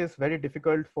 But then it is very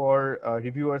difficult for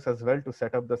reviewers as well to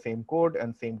set up the same code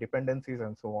and same dependencies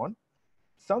and so on.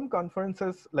 Some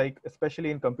conferences, like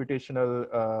especially in computational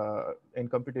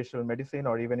medicine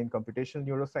or even in computational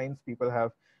neuroscience, people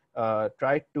have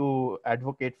tried to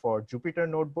advocate for Jupyter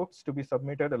notebooks to be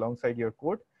submitted alongside your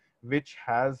code, which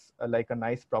has like a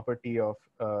nice property of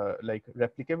like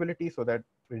replicability, so that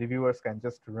reviewers can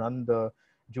just run the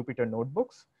Jupyter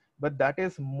notebooks. But that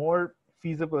is more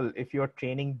feasible if your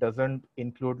training doesn't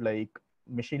include like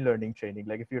machine learning training.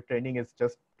 Like if your training is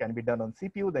just can be done on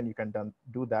CPU, then you can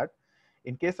do that.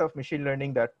 In case of machine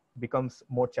learning, that becomes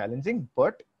more challenging,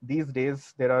 but these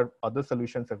days there are other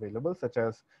solutions available, such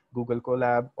as Google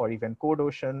Colab or even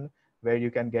CodeOcean, where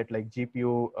you can get like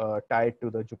GPU tied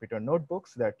to the Jupyter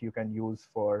notebooks that you can use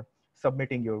for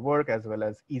submitting your work, as well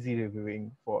as easy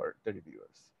reviewing for the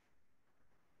reviewers.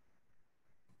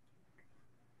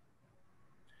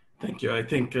 Thank you. I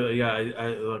think, yeah, I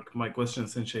like my question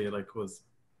essentially like was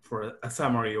for a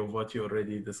summary of what you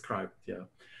already described. Yeah.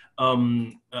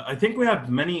 I think we have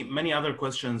many other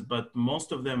questions, but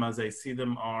most of them, as I see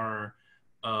them, are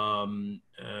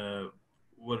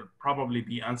will probably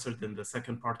be answered in the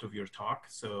second part of your talk.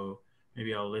 So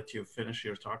maybe I'll let you finish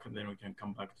your talk, and then we can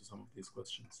come back to some of these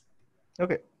questions.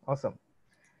 Okay, awesome.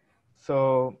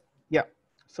 So yeah,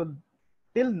 so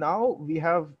till now we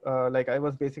have like I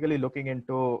was basically looking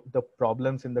into the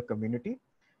problems in the community,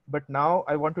 but now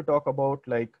I want to talk about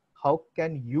like how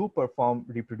can you perform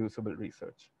reproducible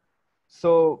research.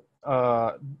 So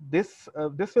this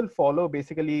will follow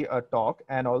basically a talk,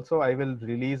 and also I will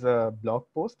release a blog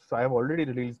post. So I have already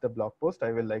released the blog post.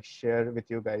 I will like share with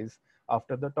you guys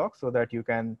after the talk, so that you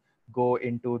can go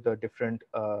into the different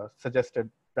suggested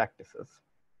practices.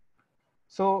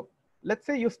 So let's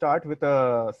say you start with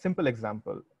a simple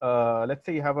example. Let's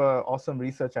say you have an awesome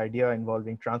research idea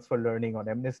involving transfer learning on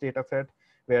MNIST dataset,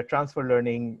 where transfer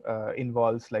learning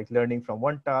involves like learning from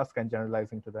one task and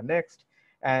generalizing to the next.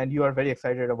 And you are very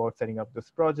excited about setting up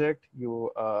this project. You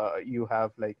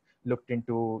have like looked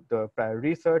into the prior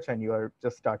research, and you are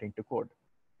just starting to code.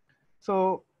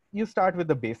 So you start with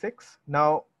the basics.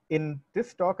 Now, in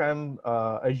this talk, I'm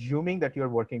assuming that you're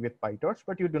working with PyTorch,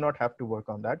 but you do not have to work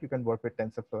on that. You can work with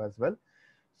TensorFlow as well.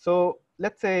 So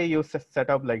let's say you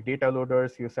set up like data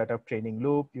loaders, you set up training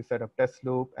loop, you set up test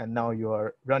loop, and now you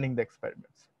are running the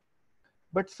experiments.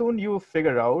 But soon you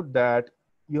figure out that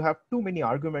you have too many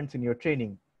arguments in your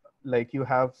training. Like you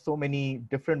have so many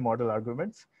different model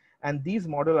arguments, and these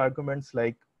model arguments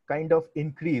like kind of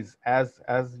increase as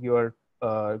you're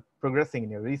progressing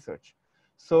in your research.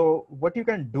 So what you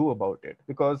can do about it,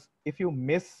 because if you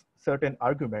miss certain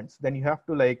arguments, then you have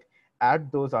to like add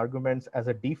those arguments as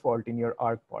a default in your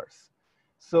arg parse.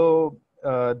 So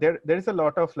there is a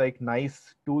lot of like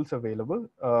nice tools available.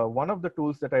 One of the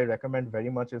tools that I recommend very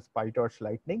much is PyTorch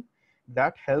Lightning.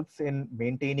 That helps in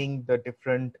maintaining the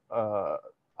different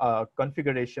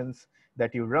configurations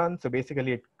that you run. So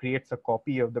basically it creates a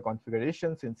copy of the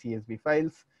configurations in CSV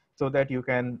files, so that you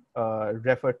can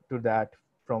refer to that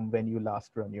from when you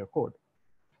last run your code.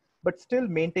 But still,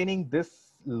 maintaining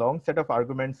this long set of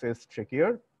arguments is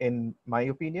trickier, in my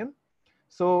opinion.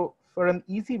 So for an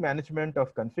easy management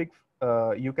of config,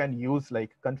 you can use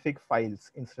like config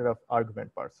files instead of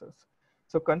argument parsers.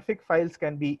 So config files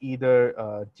can be either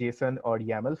JSON or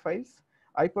YAML files.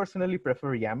 I personally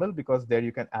prefer YAML because there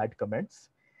you can add comments.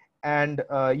 And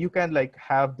you can like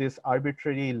have this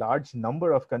arbitrary large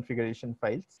number of configuration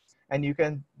files, and you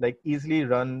can like easily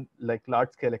run like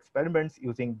large scale experiments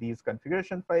using these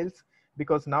configuration files,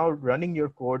 because now running your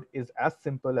code is as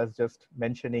simple as just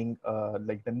mentioning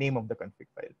like the name of the config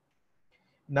file.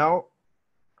 Now,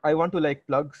 I want to like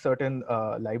plug certain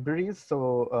libraries.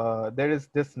 So there is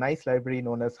this nice library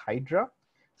known as Hydra.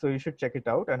 So you should check it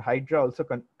out. And Hydra also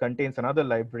contains another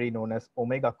library known as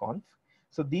OmegaConf.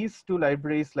 So these two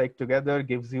libraries like together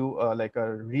gives you like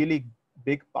a really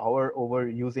big power over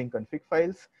using config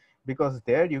files, because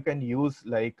there you can use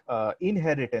like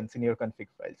inheritance in your config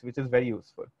files, which is very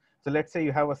useful. So let's say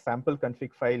you have a sample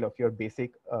config file of your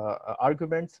basic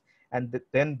arguments, and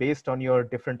then based on your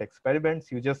different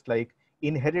experiments, you just like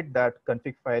inherit that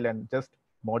config file and just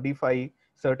modify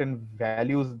certain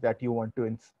values that you want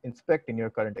to inspect in your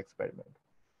current experiment.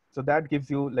 So that gives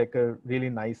you like a really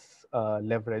nice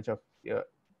leverage of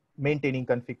maintaining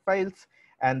config files.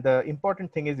 And the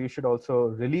important thing is you should also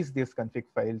release these config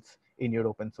files in your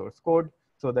open source code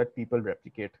so that people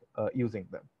replicate using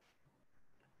them.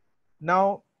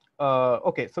 Now,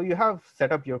 okay, so you have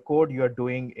set up your code, you are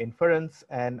doing inference,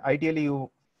 and ideally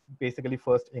you basically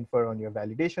first infer on your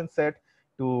validation set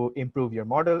to improve your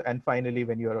model. And finally,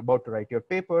 when you're about to write your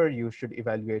paper, you should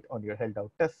evaluate on your held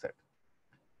out test set.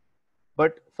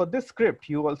 But for this script,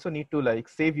 you also need to like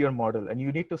save your model, and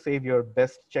you need to save your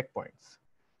best checkpoints.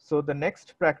 So the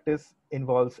next practice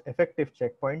involves effective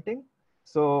checkpointing.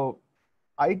 So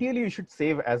ideally, you should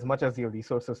save as much as your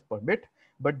resources permit,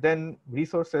 but then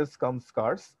resources come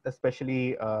scarce,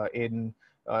 especially in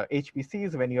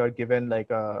HPCs when you are given like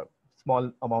a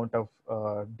small amount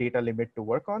of data limit to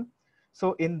work on.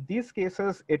 So in these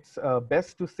cases, it's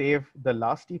best to save the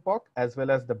last epoch as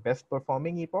well as the best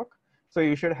performing epoch. So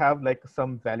you should have like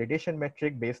some validation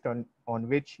metric based on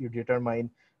which you determine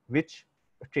which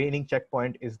training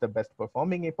checkpoint is the best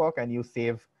performing epoch, and you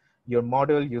save your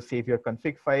model, you save your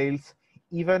config files.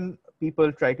 Even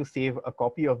people try to save a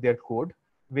copy of their code,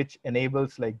 which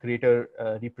enables like greater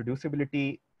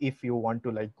reproducibility if you want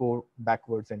to like go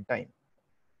backwards in time.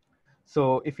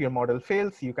 So if your model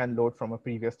fails, you can load from a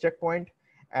previous checkpoint.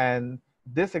 And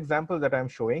this example that I'm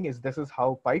showing this is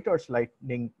how PyTorch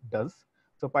Lightning does.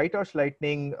 So PyTorch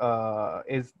Lightning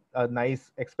is a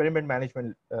nice experiment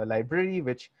management library,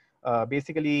 which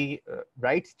basically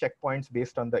writes checkpoints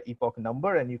based on the epoch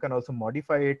number, and you can also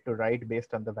modify it to write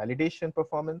based on the validation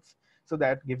performance. So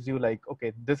that gives you like,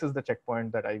 okay, this is the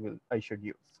checkpoint that I should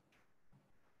use.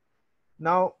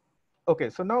 Now, okay,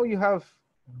 so now you have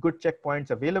good checkpoints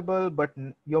available, but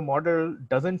your model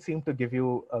doesn't seem to give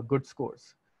you good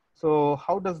scores. So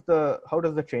how does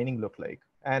the training look like?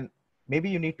 And maybe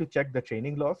you need to check the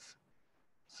training loss.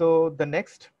 So the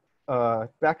next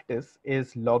practice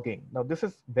is logging. Now this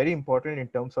is very important in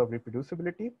terms of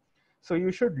reproducibility. So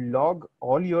you should log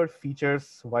all your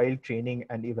features while training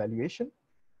and evaluation.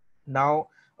 Now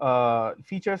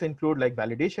features include like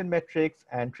validation metrics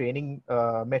and training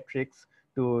metrics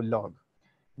to log.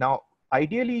 Now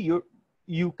ideally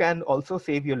you can also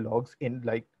save your logs in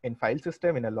file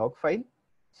system in a log file.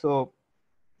 So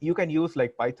you can use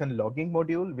like Python logging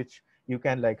module, which you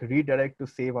can like redirect to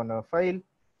save on a file.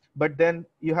 But then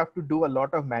you have to do a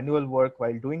lot of manual work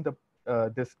while doing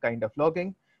this kind of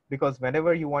logging, because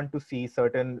whenever you want to see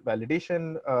certain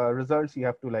validation results, you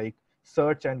have to like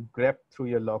search and grep through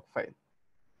your log file.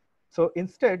 So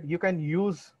instead, you can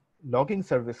use logging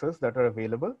services that are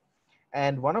available.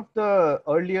 And one of the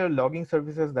earlier logging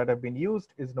services that have been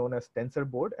used is known as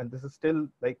TensorBoard. And this is still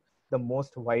like the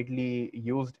most widely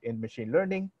used in machine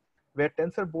learning, where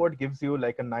TensorBoard gives you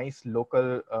like a nice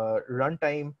local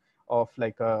runtime of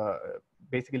like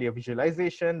basically a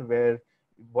visualization where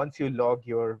once you log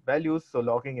your values, so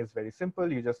logging is very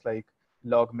simple. You just like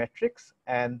log metrics,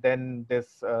 and then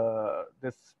this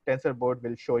TensorBoard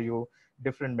will show you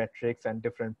different metrics and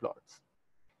different plots.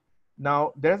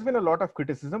 Now, there's been a lot of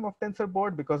criticism of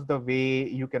TensorBoard because the way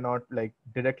you cannot like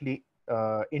directly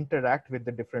interact with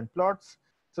the different plots.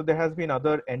 So there has been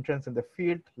other entrants in the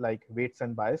field like weights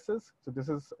and biases. So this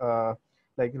is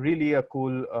like really a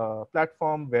cool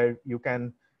platform where you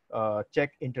can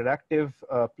check interactive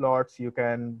plots. You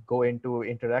can go into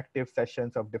interactive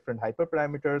sessions of different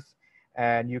hyperparameters,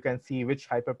 and you can see which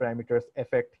hyperparameters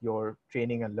affect your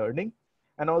training and learning.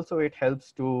 And also it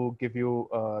helps to give you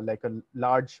like a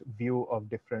large view of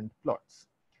different plots.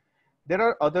 There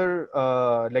are other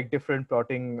like different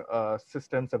plotting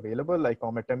systems available like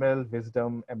CometML,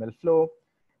 Wisdom, MLflow.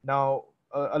 Now,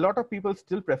 a lot of people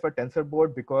still prefer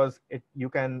TensorBoard because you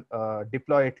can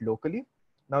deploy it locally.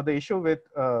 Now, the issue with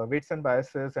weights and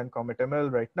biases and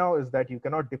CometML right now is that you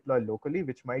cannot deploy locally,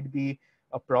 which might be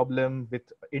a problem with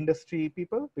industry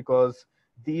people, because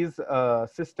these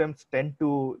systems tend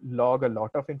to log a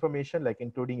lot of information, like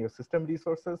including your system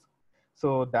resources.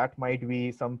 So that might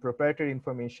be some proprietary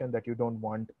information that you don't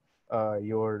want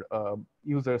your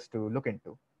users to look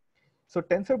into. So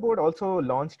TensorBoard also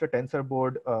launched a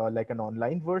TensorBoard like an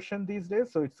online version these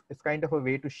days. So it's kind of a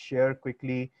way to share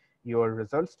quickly your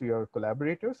results to your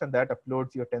collaborators, and that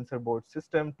uploads your TensorBoard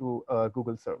system to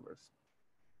Google servers.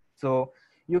 So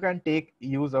you can take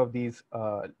use of these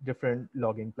different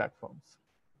logging platforms.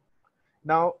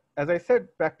 Now, as I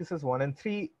said, practices 1 and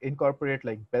 3 incorporate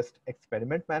like best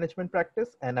experiment management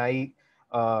practice, and I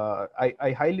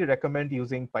highly recommend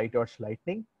using PyTorch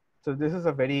Lightning. So this is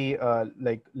a very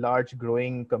like large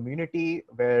growing community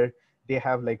where they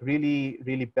have like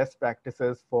really best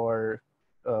practices for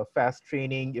fast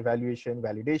training, evaluation,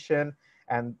 validation,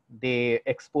 and they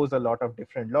expose a lot of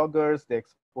different loggers. They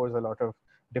expose a lot of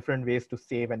different ways to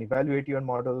save and evaluate your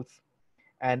models.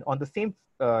 And on the same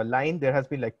line, there has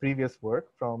been like previous work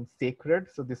from Sacred.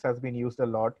 So this has been used a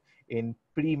lot in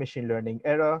pre-machine learning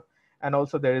era. And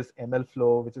also there is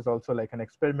MLflow, which is also like an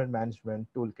experiment management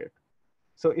toolkit.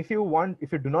 So if you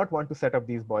do not want to set up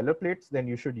these boilerplates, then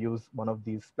you should use one of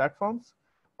these platforms.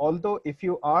 Although if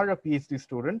you are a PhD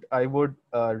student, I would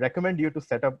recommend you to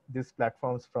set up these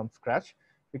platforms from scratch,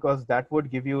 because that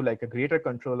would give you like a greater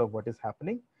control of what is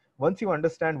happening. Once you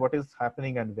understand what is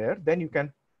happening and where, then you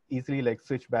can easily like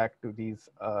switch back to these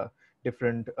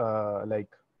different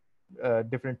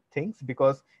different things,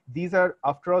 because these are,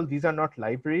 after all, these are not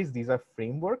libraries, these are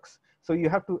frameworks. So you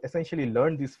have to essentially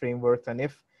learn these frameworks, and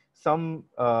if some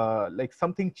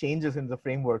something changes in the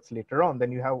frameworks later on,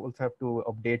 then you also have to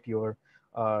update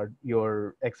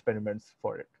your experiments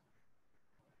for it.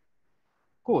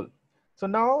 Cool. So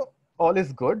now all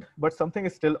is good, but something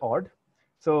is still odd.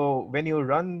 So when you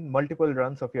run multiple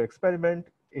runs of your experiment,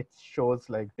 it shows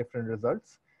like different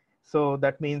results. So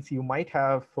that means you might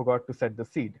have forgot to set the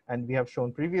seed. And we have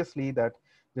shown previously that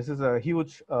this is a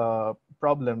huge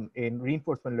problem in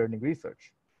reinforcement learning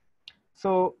research.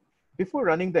 So before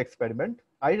running the experiment,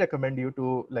 I recommend you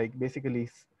to like basically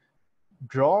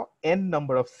draw n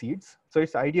number of seeds. So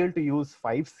it's ideal to use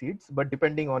 5 seeds, but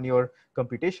depending on your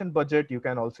computation budget, you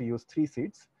can also use 3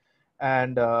 seeds.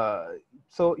 And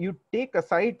so you take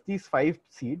aside these 5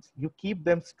 seeds, you keep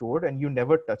them stored, and you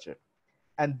never touch it.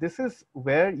 And this is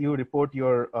where you report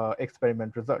your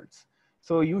experiment results.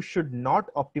 So you should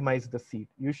not optimize the seed.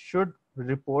 You should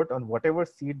report on whatever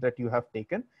seed that you have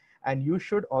taken. And you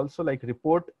should also like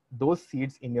report those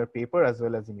seeds in your paper as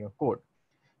well as in your code.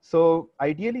 So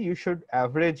ideally, you should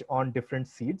average on different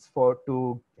seeds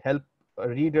to help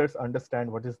readers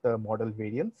understand what is the model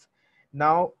variance.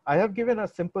 Now, I have given a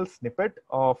simple snippet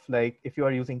of like, if you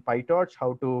are using PyTorch,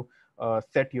 how to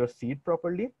set your seed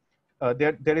properly.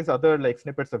 There is other like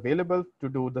snippets available to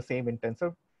do the same in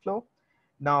TensorFlow.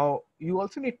 Now, you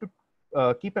also need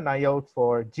to keep an eye out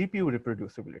for GPU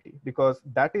reproducibility, because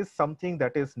that is something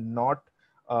that is not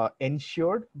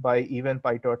ensured by even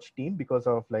PyTorch team because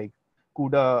of like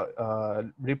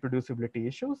CUDA reproducibility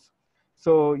issues.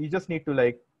 So you just need to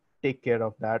like take care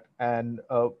of that. And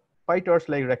PyTorch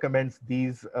like recommends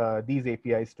these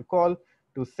APIs to call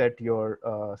to set your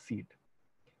seed.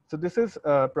 So this is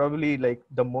probably like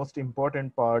the most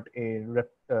important part in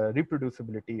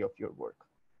reproducibility of your work.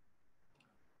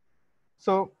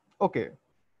 So, okay,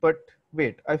 but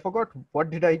wait, I forgot,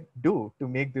 what did I do to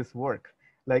make this work?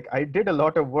 Like I did a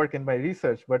lot of work in my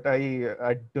research, but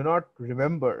I do not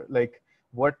remember like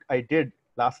what I did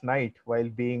last night while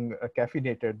being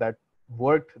caffeinated that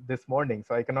worked this morning.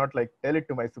 So I cannot like tell it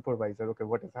to my supervisor, okay,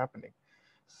 what is happening?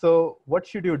 So what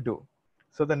should you do?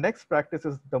 So the next practice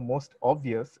is the most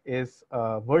obvious, is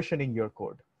versioning your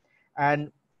code.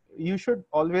 And you should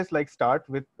always like start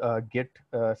with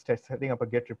setting up a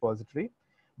Git repository.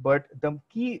 But the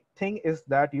key thing is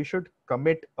that you should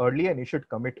commit early and you should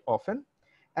commit often.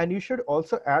 And you should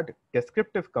also add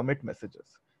descriptive commit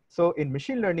messages. So in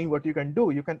machine learning, what you can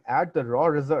do, you can add the raw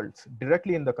results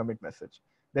directly in the commit message.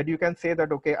 That you can say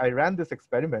that, okay, I ran this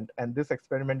experiment and this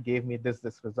experiment gave me this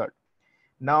result.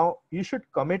 Now you should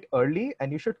commit early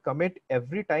and you should commit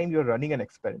every time you're running an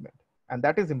experiment. And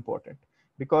that is important,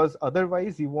 because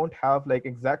otherwise you won't have like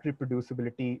exact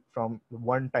reproducibility from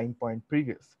one time point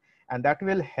previous. And that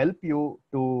will help you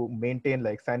to maintain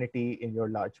like sanity in your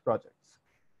large projects.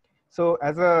 So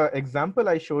as an example,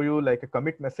 I show you like a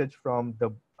commit message from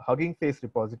the Hugging Face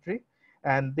repository.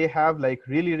 And they have like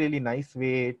really nice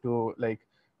way to like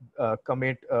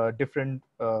commit different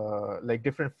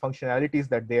functionalities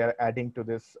that they are adding to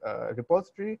this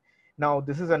repository. Now,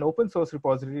 this is an open source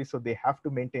repository, so they have to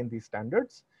maintain these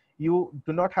standards. You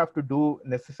do not have to do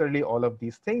necessarily all of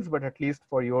these things, but at least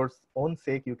for your own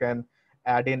sake, you can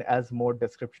add in as more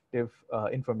descriptive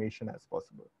information as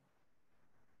possible.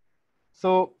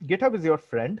 So GitHub is your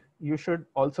friend. You should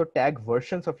also tag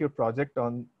versions of your project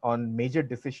on major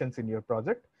decisions in your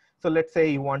project. So let's say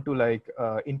you want to like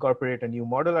incorporate a new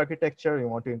model architecture, you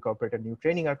want to incorporate a new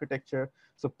training architecture.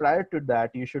 So prior to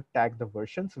that, you should tag the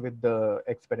versions with the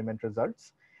experiment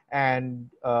results. And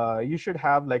you should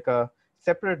have like a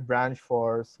separate branch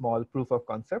for small proof of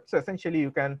concept. So essentially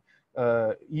you can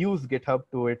use GitHub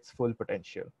to its full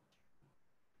potential.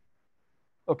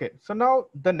 Okay, so now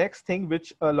the next thing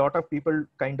which a lot of people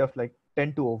kind of like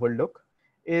tend to overlook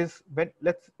is when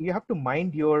you have to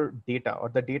mind your data or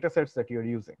the data sets that you're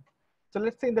using. So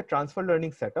let's say in the transfer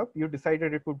learning setup, you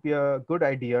decided it would be a good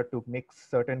idea to mix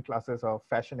certain classes of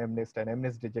fashion MNIST and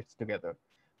MNIST digits together.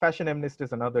 Fashion MNIST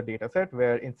is another data set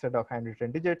where instead of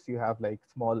handwritten digits, you have like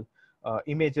small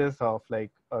images of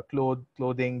like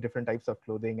clothing, different types of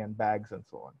clothing and bags and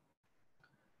so on.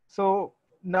 So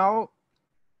now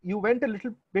you went a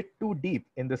little bit too deep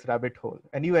in this rabbit hole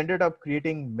and you ended up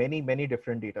creating many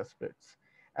different data splits.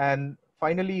 And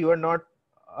finally, you're not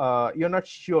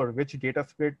sure which data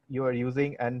split you are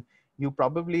using, and you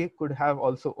probably could have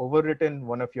also overwritten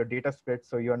one of your data splits,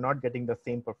 so you're not getting the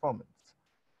same performance.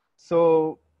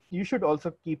 So you should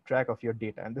also keep track of your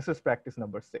data, and this is practice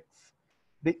number 6.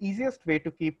 The easiest way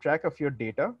to keep track of your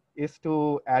data is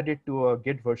to add it to a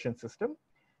Git version system.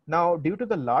 Now, due to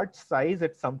the large size,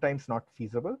 it's sometimes not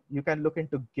feasible. You can look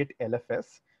into Git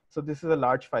LFS. So this is a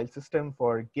large file system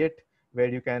for Git where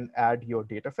you can add your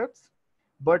data sets.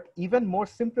 But even more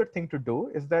simpler thing to do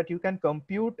is that you can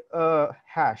compute a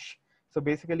hash. So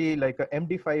basically like a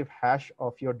MD5 hash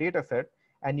of your data set,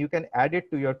 and you can add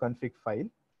it to your config file.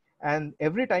 And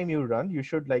every time you run, you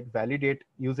should like validate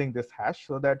using this hash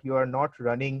so that you are not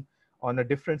running on a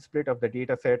different split of the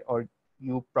data set, or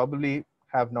you probably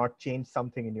have not changed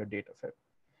something in your data set.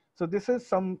 So this is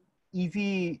some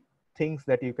easy things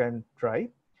that you can try,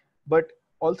 but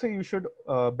also you should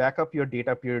back up your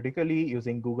data periodically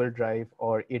using Google Drive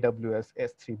or AWS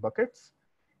S3 buckets.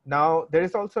 Now, there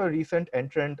is also a recent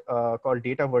entrant called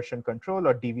Data Version Control,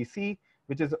 or DVC,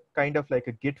 which is kind of like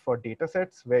a Git for data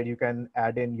sets where you can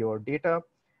add in your data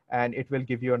and it will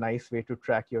give you a nice way to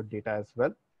track your data as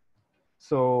well.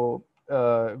 So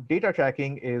data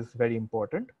tracking is very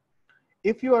important.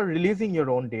 If you are releasing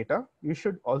your own data, you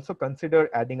should also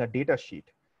consider adding a data sheet.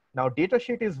 Now, data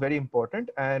sheet is very important,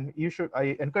 and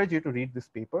I encourage you to read this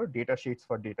paper, Data Sheets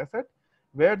for Dataset,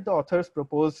 where the authors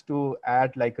propose to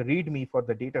add like a README for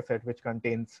the dataset, which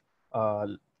contains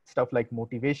stuff like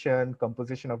motivation,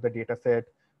 composition of the dataset,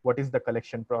 what is the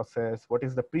collection process, what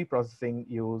is the pre-processing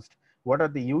used, what are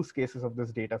the use cases of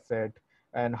this dataset,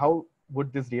 and how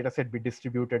would this dataset be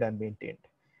distributed and maintained.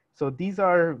 So these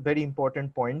are very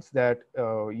important points that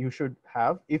you should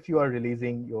have if you are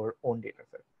releasing your own data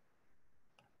set.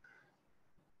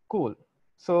 Cool.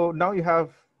 So now you have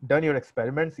done your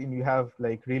experiments and you have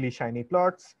like really shiny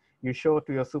plots. You show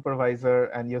to your supervisor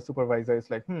and your supervisor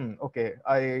is like, okay,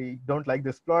 I don't like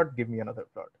this plot, give me another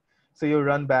plot. So you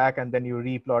run back and then you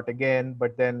replot again,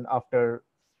 but then after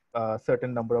a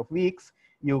certain number of weeks,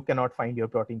 you cannot find your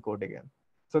plotting code again.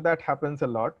 So that happens a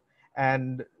lot.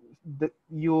 And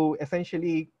you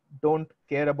essentially don't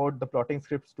care about the plotting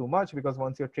scripts too much, because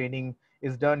once your training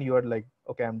is done, you are like,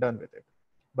 okay, I'm done with it.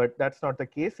 But that's not the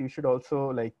case. You should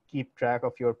also like keep track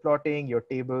of your plotting, your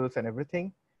tables and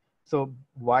everything. So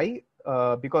why?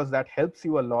 Because that helps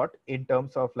you a lot in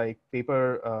terms of like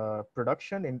paper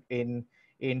production,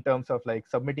 in terms of like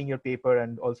submitting your paper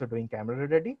and also doing camera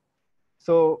ready.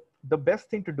 So the best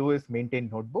thing to do is maintain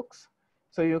notebooks.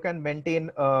 So you can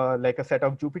maintain like a set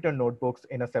of Jupyter notebooks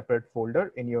in a separate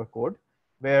folder in your code,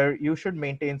 where you should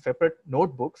maintain separate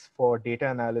notebooks for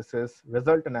data analysis,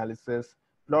 result analysis,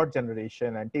 plot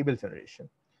generation, and table generation.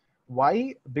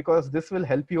 Why? Because this will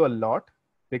help you a lot,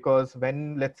 because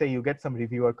when, let's say, you get some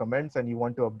reviewer comments and you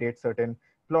want to update certain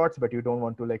plots, but you don't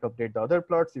want to like update the other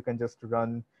plots, you can just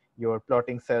run your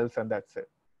plotting cells and that's it.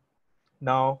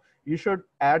 Now, you should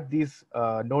add these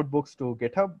notebooks to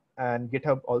GitHub, and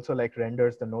GitHub also like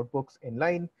renders the notebooks in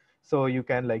line, so you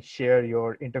can like share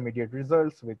your intermediate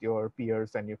results with your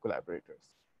peers and your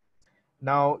collaborators.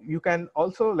 Now, you can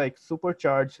also like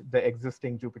supercharge the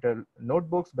existing Jupyter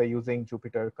notebooks by using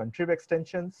Jupyter Contrib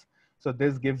extensions. So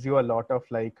this gives you a lot of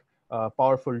like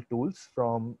powerful tools,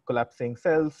 from collapsing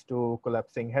cells to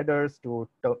collapsing headers to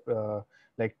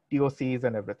like TOCs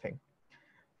and everything.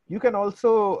 You can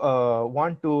also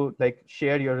want to like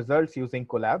share your results using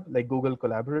Colab, like Google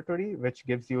Collaboratory, which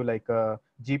gives you like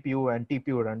GPU and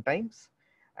TPU runtimes.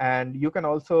 And you can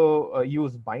also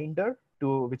use Binder,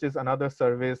 which is another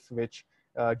service which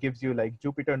gives you like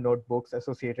Jupyter notebooks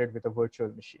associated with a virtual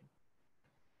machine.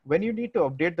 When you need to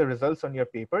update the results on your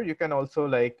paper, you can also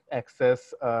like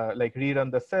access, like rerun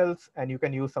the cells, and you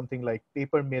can use something like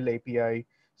Paper Mill API,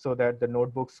 so that the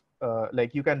notebooks,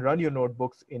 like you can run your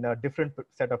notebooks in a different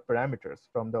set of parameters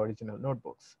from the original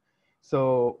notebooks.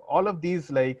 So all of these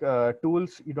like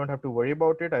tools, you don't have to worry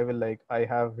about it. I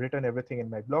have written everything in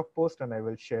my blog post, and I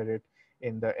will share it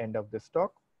in the end of this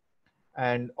talk.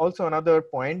 And also another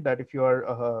point, that if you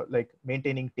are like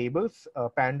maintaining tables,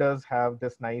 pandas have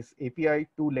this nice API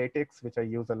to LaTeX, which I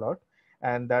use a lot.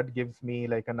 And that gives me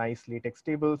like a nice LaTeX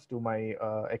tables to my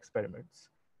experiments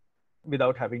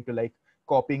without having to like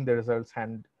copying the results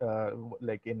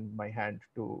like in my hand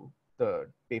to the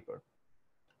paper.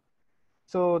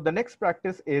 So the next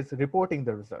practice is reporting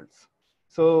the results.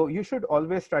 So you should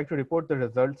always try to report the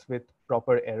results with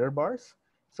proper error bars.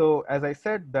 So as I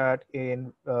said that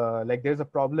in like there's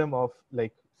a problem of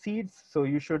like seeds, so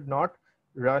you should not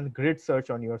run grid search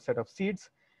on your set of seeds.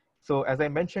 So as I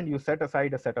mentioned, you set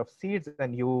aside a set of seeds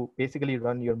and you basically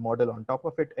run your model on top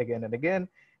of it again and again,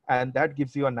 and that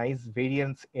gives you a nice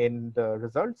variance in the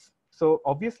results. So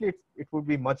obviously it would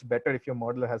be much better if your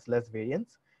model has less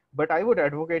variance, but I would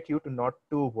advocate you to not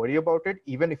to worry about it,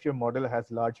 even if your model has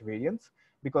large variance,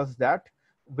 because that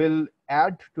will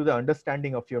add to the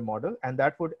understanding of your model, and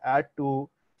that would add to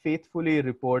faithfully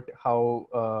report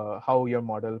how your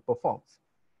model performs.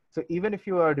 So even if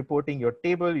you are reporting your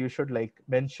table, you should like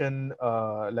mention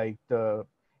like the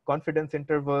confidence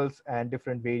intervals and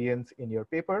different variants in your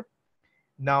paper.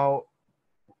 Now,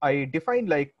 I define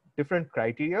like different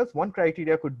criteria. One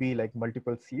criteria could be like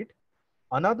multiple seed.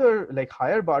 Another like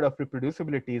higher bar of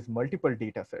reproducibility is multiple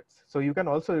data sets. So you can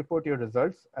also report your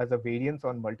results as a variance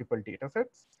on multiple data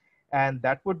sets. And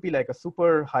that would be like a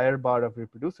super higher bar of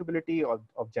reproducibility or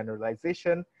of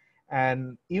generalization.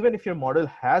 And even if your model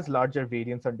has larger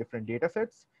variance on different data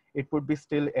sets, it would be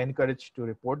still encouraged to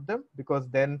report them, because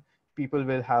then people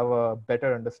will have a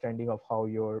better understanding of how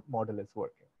your model is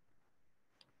working.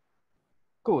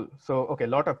 Cool. So, okay, a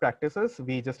lot of practices.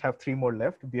 We just have 3 more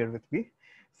left. Bear with me.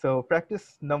 So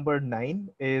practice number 9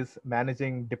 is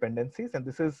managing dependencies, and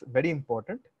this is very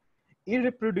important.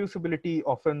 Irreproducibility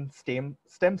often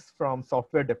stems from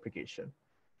software deprecation.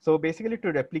 So basically,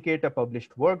 to replicate a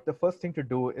published work, the first thing to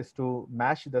do is to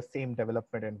match the same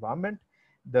development environment,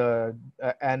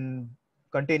 and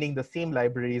containing the same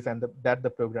libraries and that the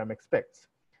program expects.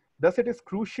 Thus, it is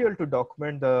crucial to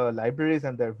document the libraries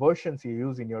and their versions you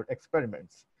use in your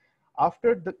experiments.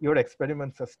 After your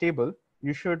experiments are stable,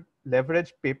 you should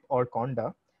leverage pip or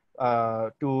conda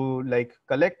to like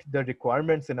collect the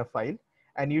requirements in a file,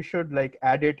 and you should like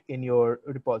add it in your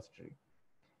repository.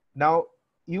 Now,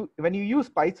 when you use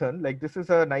Python, like this is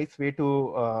a nice way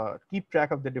to keep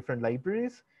track of the different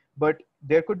libraries, but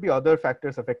there could be other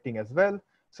factors affecting as well.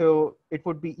 So it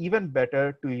would be even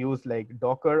better to use like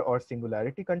Docker or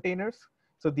Singularity containers.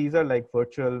 So these are like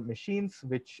virtual machines,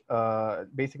 which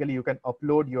basically you can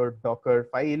upload your Docker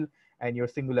file and your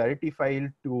Singularity file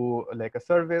to like a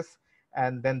service,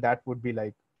 and then that would be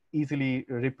like easily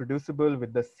reproducible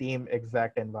with the same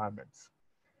exact environments.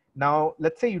 Now,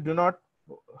 let's say you did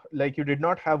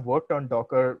not have worked on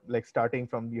Docker like starting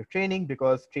from your training,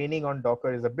 because training on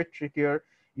Docker is a bit trickier.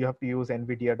 You have to use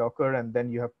NVIDIA Docker, and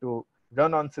then you have to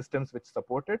run on systems which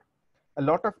support it. A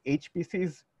lot of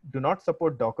HPCs do not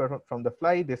support Docker from the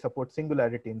fly. They support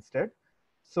Singularity instead.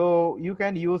 So you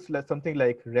can use something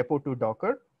like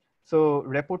repo2docker. So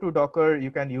repo2docker,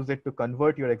 you can use it to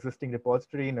convert your existing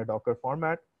repository in a Docker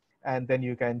format, and then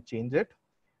you can change it.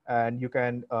 And you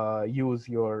can use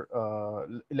your,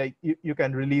 you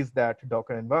can release that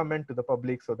Docker environment to the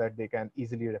public so that they can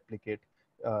easily replicate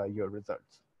your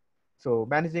results. So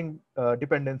managing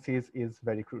dependencies is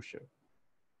very crucial.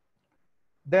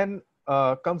 Then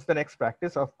comes the next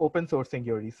practice of open sourcing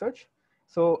your research.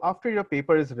 So after your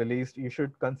paper is released, you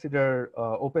should consider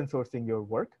open sourcing your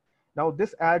work. Now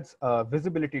this adds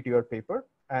visibility to your paper,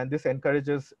 and this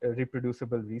encourages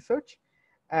reproducible research.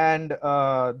 And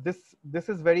this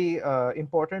is very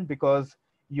important, because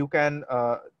you can,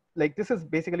 like this is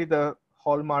basically the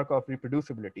hallmark of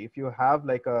reproducibility. If you have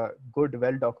like a good,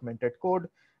 well-documented code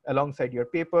alongside your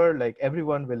paper, like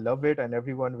everyone will love it and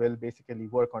everyone will basically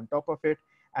work on top of it.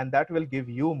 And that will give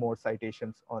you more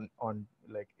citations on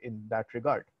like in that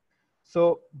regard.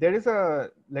 So there is a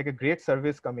great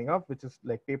service coming up, which is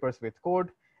like Papers with Code.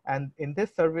 And in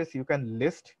this service, you can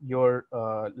list your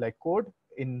like code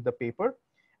in the paper,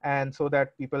 and so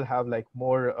that people have like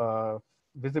more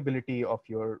visibility of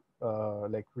your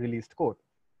like released code.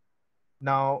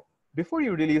 Now, before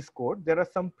you release code, there are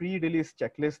some pre-release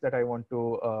checklists that I want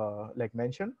to like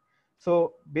mention.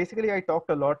 So basically, I talked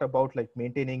a lot about like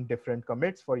maintaining different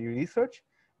commits for your research,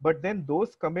 but then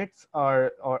those commits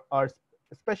are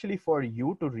especially for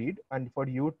you to read and for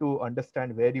you to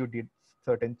understand where you did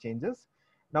certain changes.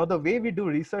 Now, the way we do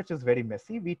research is very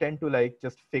messy. We tend to like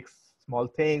just fix small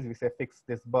things. We say, fix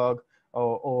this bug.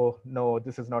 Oh, no,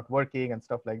 this is not working and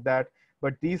stuff like that.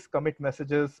 But these commit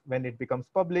messages, when it becomes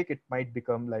public, it might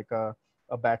become like a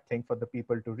bad thing for the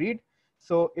people to read.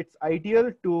 So it's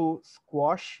ideal to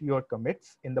squash your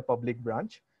commits in the public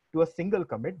branch to a single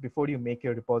commit before you make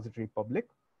your repository public.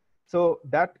 So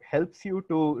that helps you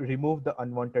to remove the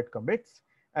unwanted commits.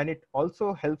 And it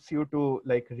also helps you to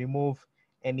like remove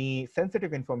any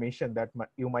sensitive information that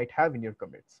you might have in your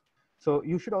commits. So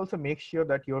you should also make sure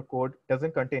that your code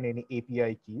doesn't contain any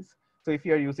API keys. So if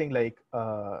you are using like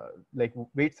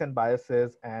weights and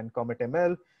biases and commit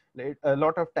ML, a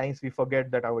lot of times we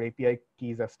forget that our API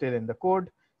keys are still in the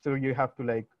code. So you have to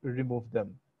like remove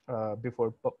them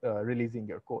before releasing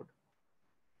your code.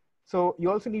 So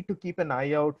you also need to keep an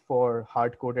eye out for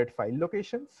hard-coded file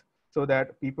locations so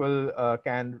that people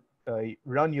can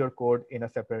run your code in a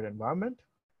separate environment.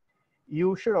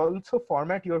 You should also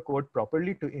format your code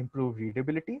properly to improve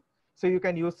readability. So you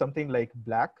can use something like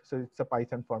Black. So it's a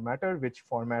Python formatter which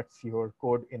formats your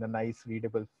code in a nice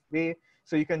readable way.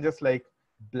 So you can just like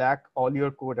Black all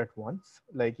your code at once.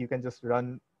 Like you can just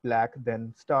run Black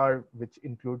then star, which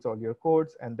includes all your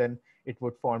codes, and then it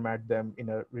would format them in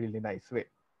a really nice way.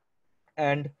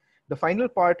 And the final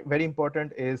part, very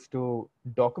important, is to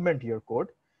document your code.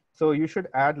 So you should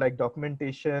add like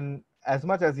documentation as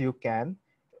much as you can.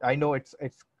 I know it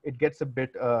gets a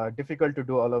bit difficult to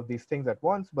do all of these things at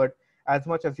once, but as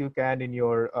much as you can in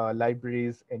your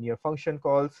libraries, in your function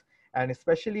calls, and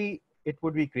especially it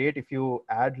would be great if you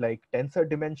add like tensor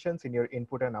dimensions in your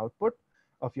input and output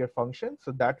of your function.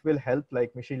 So that will help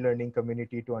like machine learning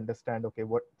community to understand, okay,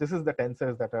 this is the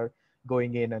tensors that are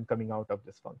going in and coming out of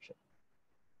this function.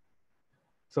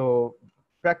 So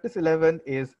practice 11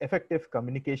 is effective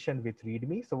communication with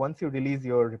README. So once you release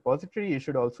your repository, you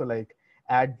should also like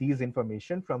add these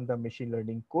information from the machine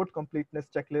learning code completeness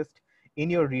checklist in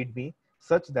your README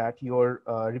such that your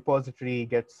repository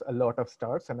gets a lot of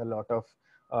stars and a lot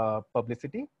of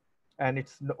publicity. And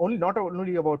it's not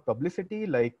only about publicity,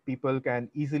 like people can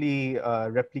easily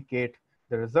replicate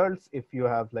the results if you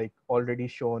have like already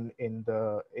shown in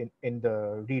the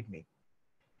README.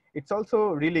 It's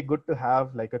also really good to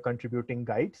have like a contributing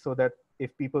guide so that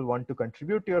if people want to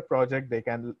contribute to your project,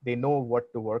 they know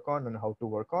what to work on and how to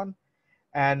work on.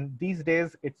 And these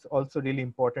days, it's also really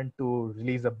important to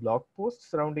release a blog post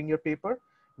surrounding your paper,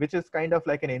 which is kind of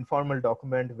like an informal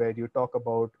document where you talk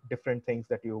about different things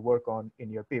that you work on in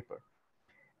your paper.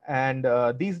 And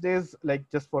these days, like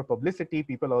just for publicity,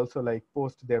 people also like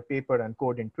post their paper and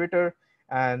code in Twitter.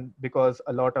 And because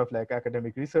a lot of like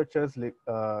academic researchers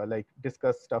like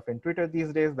discuss stuff in Twitter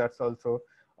these days, that's also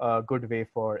a good way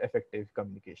for effective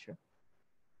communication.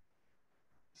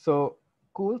 So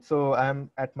cool. So I'm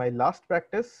at my last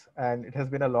practice and it has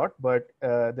been a lot, but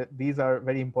these are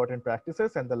very important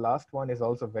practices. And the last one is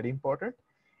also very important,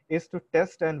 is to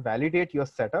test and validate your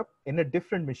setup in a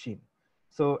different machine.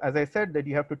 So as I said, that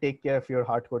you have to take care of your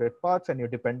hard-coded paths and your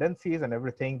dependencies and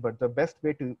everything, but the best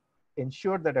way to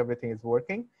ensure that everything is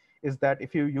working is that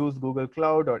if you use Google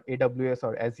Cloud or AWS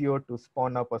or Azure to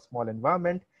spawn up a small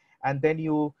environment, and then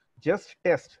you just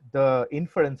test the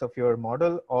inference of your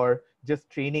model or just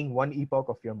training one epoch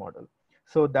of your model.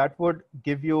 So that would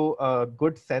give you a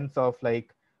good sense of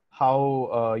like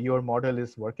how your model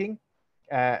is working.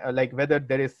 Like whether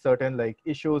there is certain like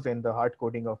issues in the hard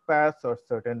coding of paths or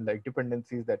certain like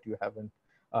dependencies that you haven't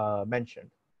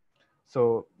mentioned.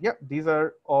 So yeah, these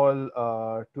are all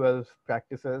 12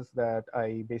 practices that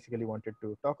I basically wanted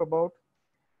to talk about.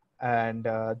 And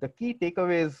the key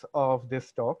takeaways of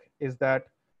this talk is that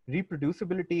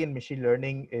reproducibility in machine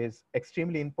learning is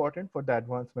extremely important for the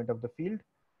advancement of the field.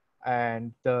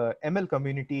 And the ML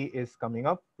community is coming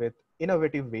up with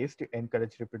innovative ways to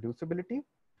encourage reproducibility.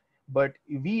 But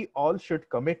we all should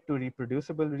commit to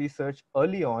reproducible research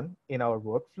early on in our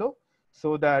workflow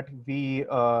so that we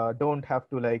don't have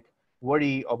to like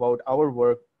worry about our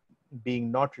work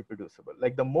being not reproducible.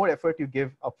 Like the more effort you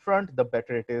give upfront, the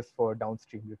better it is for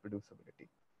downstream reproducibility.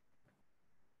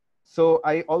 So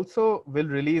I also will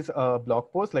release a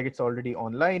blog post, like it's already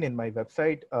online in my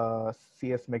website,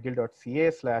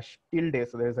 csmcgill.ca/tilde.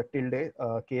 So there's a tilde,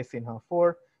 Sinha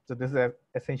 4. So this is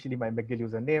essentially my McGill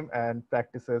username and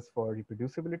practices for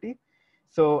reproducibility.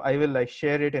 So I will like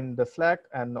share it in the Slack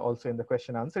and also in the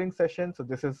question answering session. So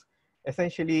this is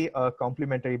essentially a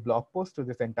complimentary blog post to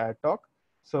this entire talk.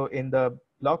 So in the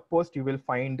blog post, you will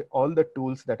find all the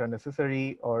tools that are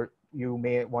necessary or you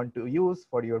may want to use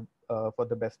for your for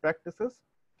the best practices.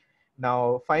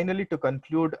 Now, finally, to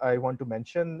conclude, I want to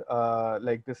mention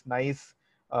like this nice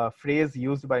phrase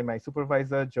used by my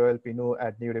supervisor, Joel Pinu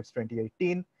at NeurIPS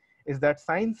 2018, is that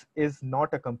science is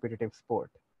not a competitive sport.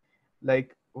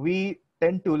 Like we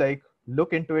tend to like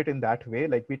look into it in that way.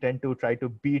 Like we tend to try to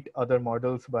beat other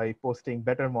models by posting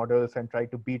better models and try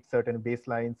to beat certain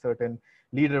baselines, certain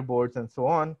leaderboards and so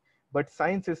on. But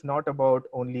science is not about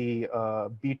only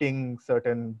beating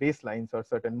certain baselines or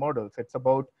certain models. It's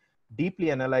about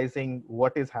deeply analyzing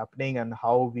what is happening and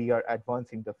how we are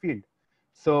advancing the field.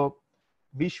 So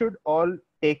we should all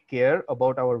take care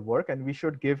about our work, and we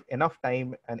should give enough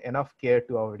time and enough care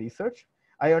to our research.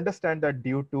 I understand that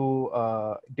due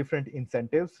to different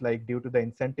incentives, like due to the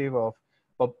incentive of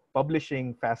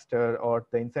publishing faster, or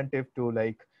the incentive to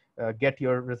like get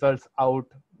your results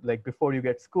out like before you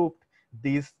get scooped,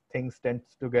 these things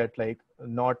tends to get like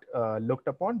not looked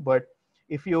upon. But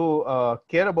if you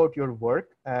care about your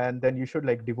work, and then you should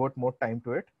like devote more time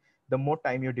to it. The more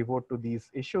time you devote to these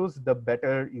issues, the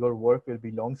better your work will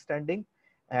be long-standing,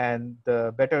 and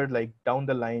the better like down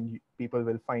the line people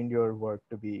will find your work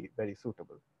to be very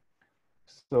suitable.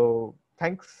 So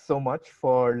thanks so much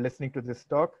for listening to this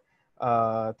talk.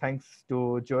 Thanks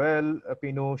to Joel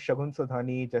Pino, Shagun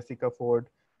Sodhani, Jessica Ford,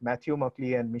 Matthew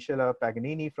Muckley, and Michela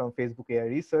Paganini from Facebook AI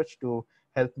Research to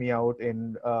help me out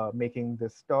in making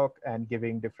this talk and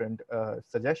giving different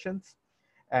suggestions.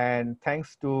 And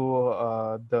thanks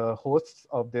to the hosts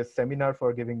of this seminar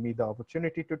for giving me the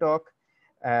opportunity to talk.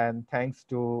 And thanks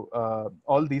to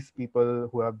all these people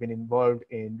who have been involved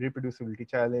in Reproducibility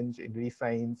Challenge, in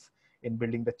Rescience, in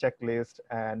building the checklist,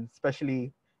 and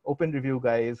especially Open Review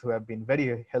guys who have been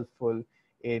very helpful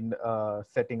in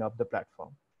setting up the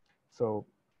platform. So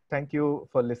thank you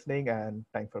for listening, and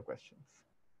time for questions.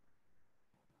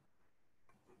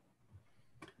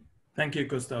 Thank you,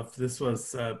 Koustuv. This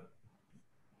was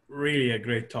really a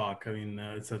great talk. I mean,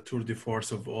 it's a tour de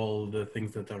force of all the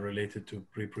things that are related to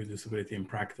reproducibility in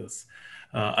practice.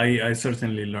 I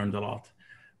certainly learned a lot.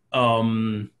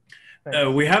 I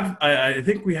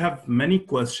think we have many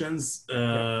questions.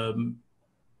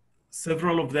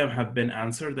 Several of them have been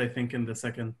answered, I think, in the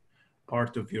second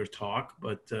part of your talk,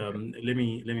 but let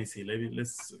me see.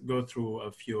 Let's go through a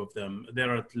few of them.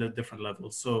 They're at different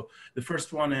levels. So the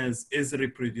first one is the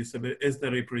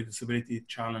reproducibility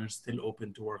challenge still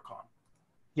open to work on?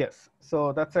 Yes,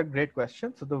 so that's a great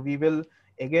question. So we will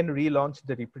again relaunch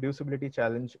the reproducibility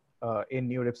challenge in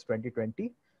NeurIPS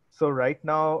 2020. So right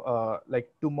now,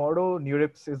 like tomorrow,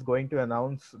 NeurIPS is going to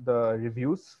announce the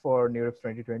reviews for NeurIPS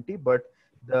 2020, but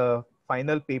the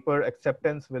final paper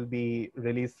acceptance will be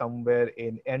released somewhere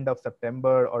in end of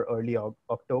September or early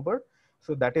October.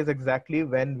 So that is exactly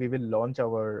when we will launch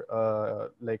our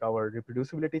like our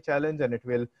reproducibility challenge, and it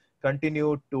will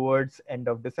continue towards end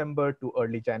of December to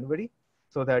early January,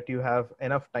 so that you have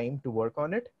enough time to work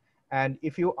on it. And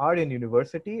if you are in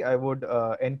university, I would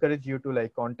encourage you to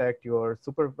like contact your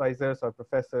supervisors or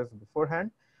professors beforehand,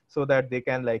 so that they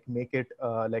can like make it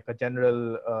like a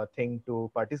general thing to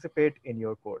participate in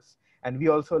your course. And we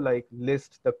also like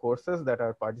list the courses that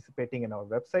are participating in our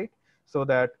website, so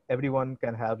that everyone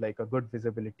can have like a good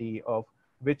visibility of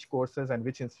which courses and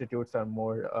which institutes are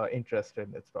more interested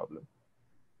in this problem.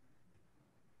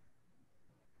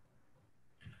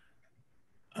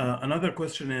 Another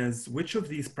question is, which of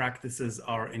these practices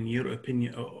are, in your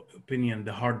opinion,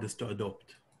 the hardest to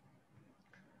adopt?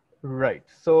 Right.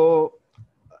 So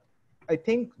I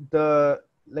think the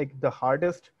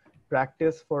hardest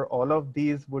practice for all of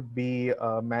these would be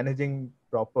managing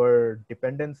proper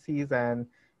dependencies and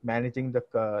managing the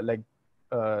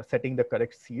setting the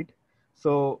correct seed.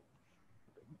 So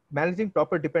managing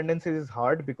proper dependencies is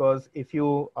hard, because if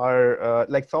you are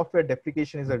like software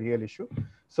deprecation is a real issue.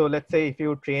 So let's say if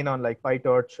you train on like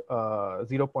PyTorch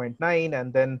 0.9,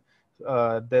 and then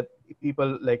the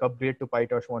people like upgrade to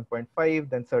PyTorch 1.5,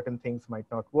 then certain things might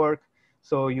not work.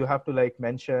 So you have to like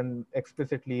mention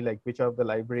explicitly like which of the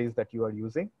libraries that you are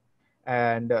using.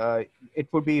 And it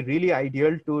would be really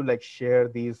ideal to like share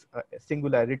these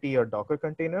Singularity or Docker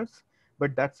containers,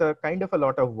 but that's a kind of a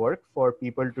lot of work for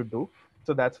people to do.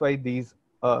 So that's why these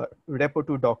repo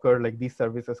to Docker, like these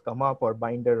services come up, or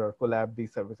Binder or Collab,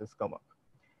 these services come up.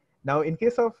 Now, in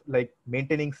case of like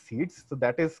maintaining seeds, so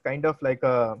that is kind of like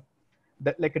a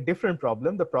different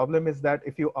problem. The problem is that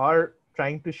if you are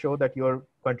trying to show that your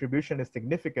contribution is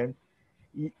significant,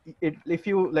 if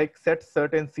you like set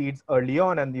certain seeds early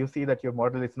on and you see that your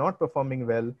model is not performing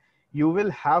well, you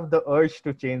will have the urge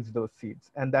to change those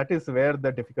seeds, and that is where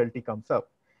the difficulty comes up.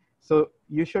 So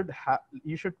you should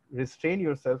restrain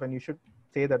yourself, and you should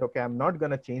say that, okay, I'm not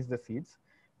going to change the seeds,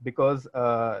 because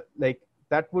like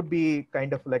that would be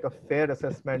kind of like a fair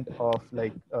assessment of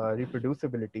like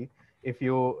reproducibility. If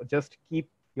you just keep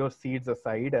your seeds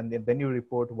aside and then you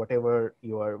report whatever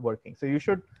you are working. So you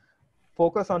should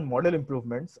focus on model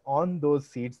improvements on those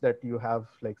seeds that you have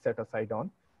like set aside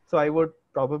on. So I would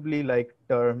probably like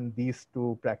term these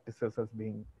two practices as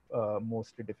being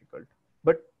most difficult.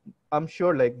 But I'm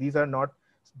sure like these are not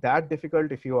that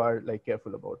difficult if you are like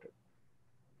careful about it.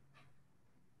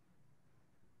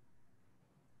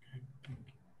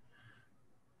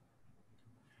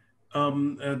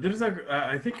 There's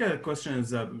I think a question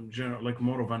is general, like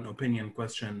more of an opinion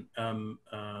question,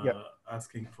 Yeah.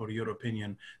 asking for your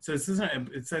opinion. So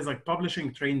it says like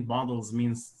publishing trained models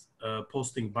means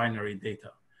posting binary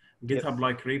data. Yes.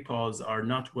 GitHub-like repos are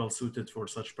not well suited for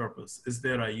such purpose. Is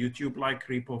there a YouTube-like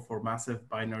repo for massive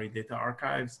binary data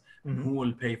archives? And who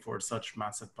will pay for such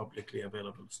massive publicly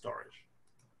available storage?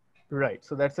 Right.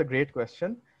 So that's a great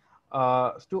question.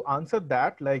 To answer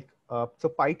that, so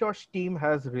PyTorch team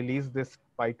has released this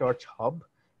PyTorch hub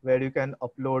where you can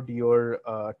upload your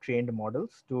trained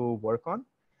models to work on.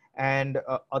 And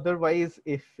otherwise,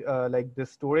 if like the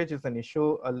storage is an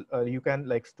issue, you can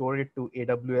like store it to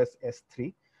AWS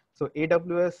S3. So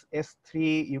AWS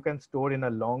S3, you can store in a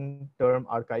long-term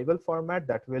archival format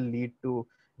that will lead to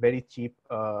very cheap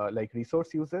like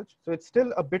resource usage. So it's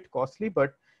still a bit costly,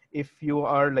 but if you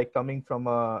are like coming from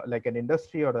a like an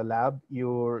industry or a lab,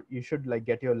 you should like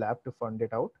get your lab to fund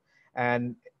it out.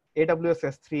 And AWS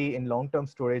S3 in long-term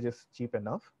storage is cheap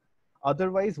enough.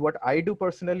 Otherwise, what I do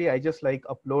personally, I just like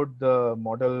upload the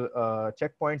model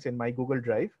checkpoints in my Google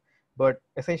Drive, but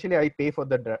essentially I pay for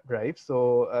the drive.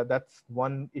 So that's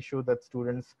one issue that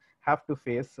students have to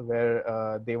face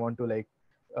where they want to like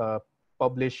uh,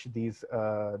 publish these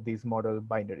model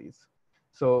binaries.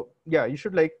 So yeah, you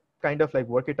should like kind of like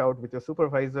work it out with your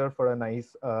supervisor for a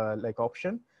nice like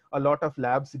option. A lot of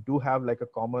labs do have like a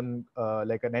common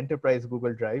like an enterprise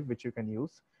Google Drive which you can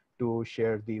use to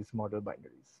share these model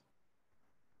binaries.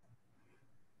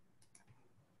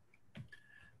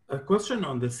 A question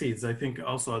on the seeds. I think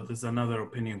also there's another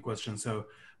opinion question. So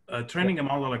training a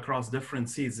model across different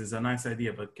seeds is a nice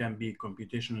idea, but can be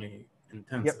computationally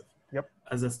intensive. Yep.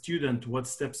 As a student, what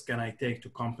steps can I take to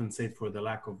compensate for the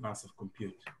lack of massive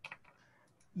compute?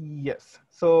 Yes.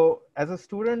 So as a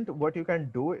student, what you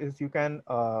can do is you can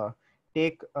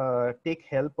take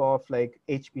help of like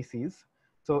HPCs.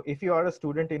 So if you are a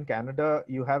student in Canada,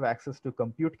 you have access to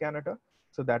Compute Canada.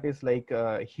 So that is like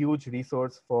a huge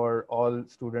resource for all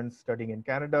students studying in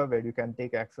Canada, where you can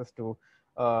take access to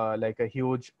like a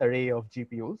huge array of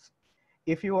GPUs.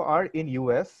 If you are in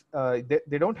US,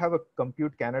 they don't have a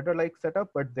Compute Canada like setup,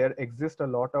 but there exist a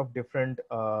lot of different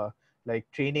like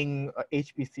training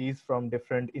HPCs from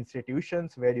different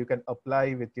institutions where you can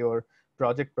apply with your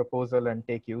project proposal and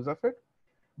take use of it.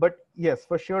 But yes,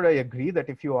 for sure, I agree that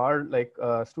if you are like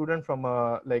a student from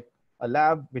a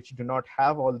lab which do not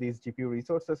have all these GPU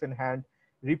resources in hand,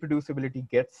 reproducibility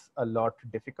gets a lot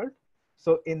difficult.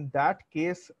 So in that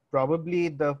case, probably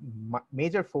the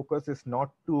major focus is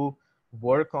not to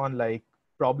work on like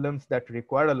problems that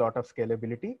require a lot of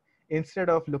scalability. Instead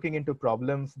of looking into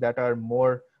problems that are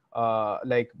more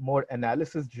like more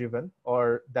analysis driven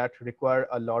or that require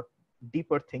a lot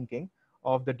deeper thinking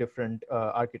of the different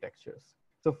architectures.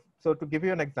 So to give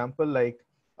you an example, like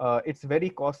it's very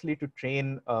costly to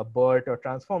train BERT or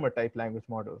transformer type language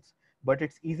models, but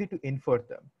it's easy to infer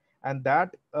them. And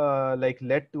that like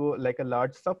led to like a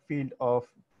large subfield of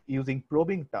using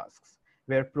probing tasks,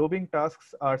 where probing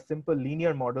tasks are simple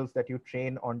linear models that you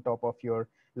train on top of your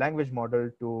language model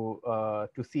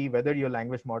to see whether your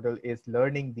language model is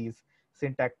learning these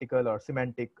syntactical or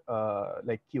semantic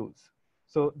like cues.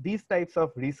 So these types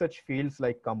of research fields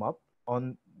like come up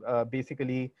on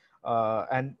basically,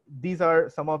 and these are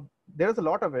some of, there's a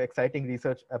lot of exciting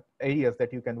research areas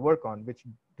that you can work on, which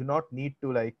do not need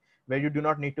to like, where you do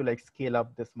not need to like scale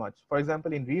up this much. For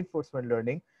example, in reinforcement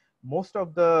learning, most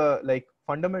of the like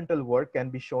fundamental work can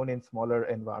be shown in smaller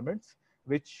environments,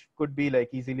 which could be like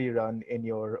easily run in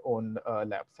your own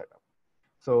lab setup.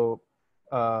 So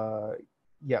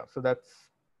yeah, so that's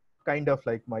kind of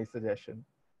like my suggestion.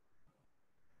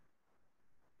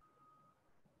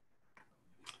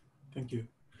 Thank you.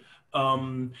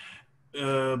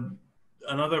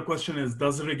 Another question is,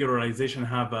 does regularization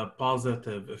have a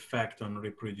positive effect on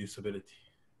reproducibility?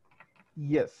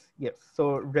 Yes.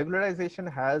 So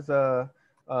regularization has a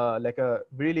like a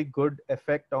really good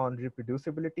effect on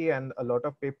reproducibility, and a lot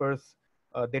of papers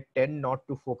they tend not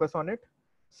to focus on it.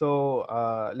 So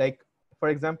like for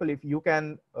example, if you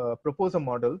can propose a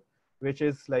model which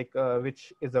is like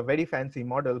which is a very fancy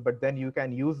model, but then you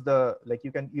can use the like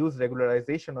you can use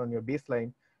regularization on your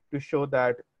baseline to show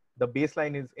that the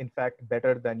baseline is in fact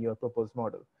better than your proposed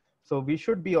model. So we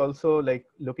should be also like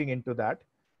looking into that.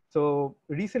 So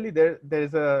recently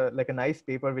there's a like a nice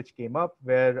paper which came up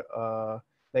where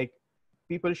like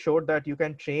people showed that you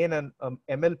can train an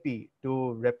MLP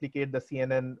to replicate the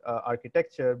CNN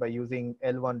architecture by using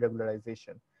L1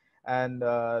 regularization. And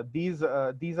these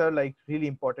are like really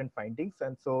important findings.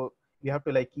 And so you have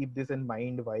to like keep this in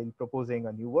mind while proposing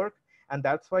a new work. And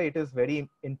that's why it is very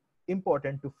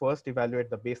important to first evaluate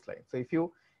the baseline. So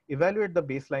evaluate the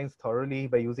baselines thoroughly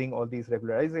by using all these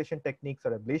regularization techniques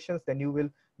or ablations, then you will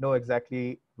know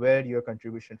exactly where your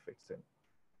contribution fits in.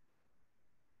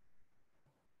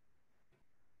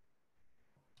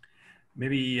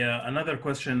 Maybe another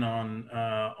question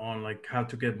on like how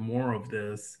to get more of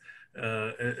this.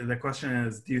 The question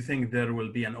is, do you think there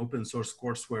will be an open source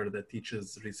courseware that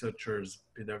teaches researchers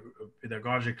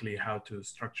pedagogically how to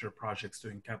structure projects to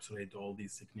encapsulate all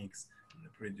these techniques and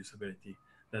reproducibility,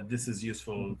 that this is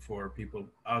useful for people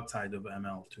outside of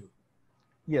ML too?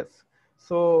 Yes.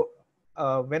 So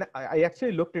when I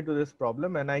actually looked into this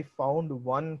problem, and I found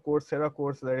one Coursera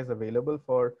course that is available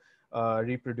for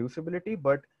reproducibility,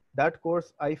 but that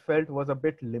course I felt was a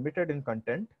bit limited in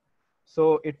content.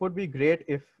 So it would be great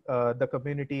if the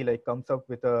community like comes up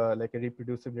with a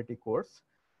reproducibility course.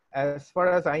 As far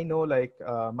as I know, like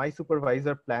my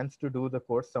supervisor plans to do the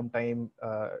course sometime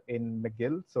in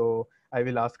McGill. So I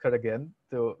will ask her again.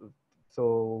 So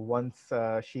once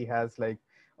she has like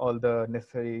all the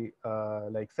necessary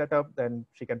like setup, then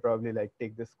she can probably like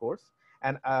take this course.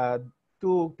 And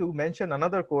to mention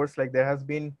another course, like there has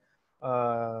been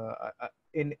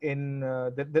there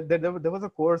was a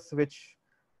course which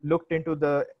looked into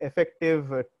the effective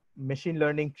machine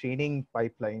learning training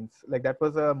pipelines. Like that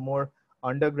was a more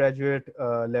undergraduate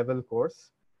level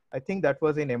course. I think that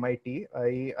was in MIT.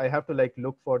 I have to like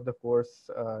look for the course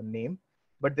name,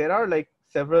 but there are like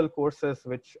several courses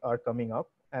which are coming up,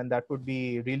 and that would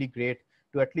be really great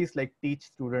to at least like teach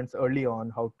students early on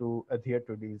how to adhere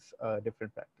to these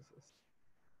different practices.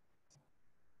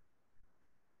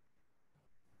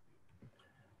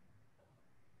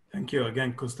 Thank you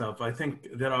again, Koustuv. I think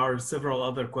there are several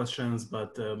other questions,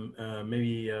 but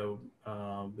maybe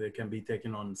they can be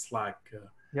taken on Slack.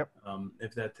 Yep.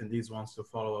 If the attendees wants to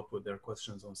follow up with their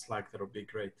questions on Slack, that would be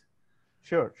great.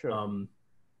 Sure.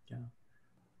 Yeah.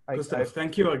 Koustuv,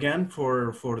 thank you again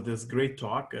for this great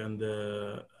talk and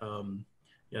the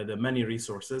many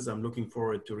resources. I'm looking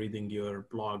forward to reading your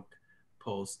blog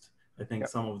post. I think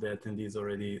some of the attendees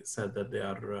already said that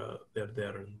they're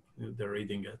there and they're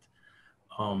reading it.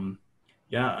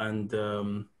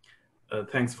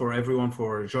 Thanks for everyone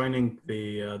for joining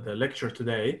the lecture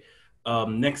today.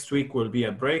 Next week will be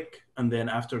a break, and then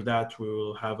after that we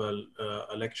will have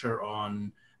a lecture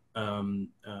on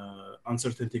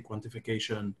uncertainty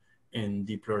quantification in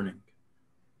deep learning.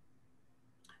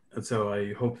 And so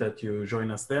I hope that you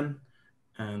join us then.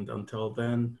 And until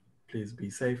then, please be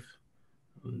safe.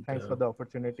 And, thanks for the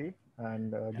opportunity,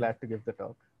 and glad to give the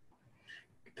talk.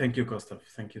 Thank you, Koustuv.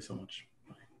 Thank you so much.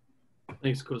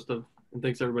 Thanks, Koustuv. And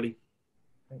thanks, everybody.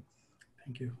 Thanks.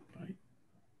 Thank you. Bye.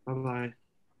 Bye-bye.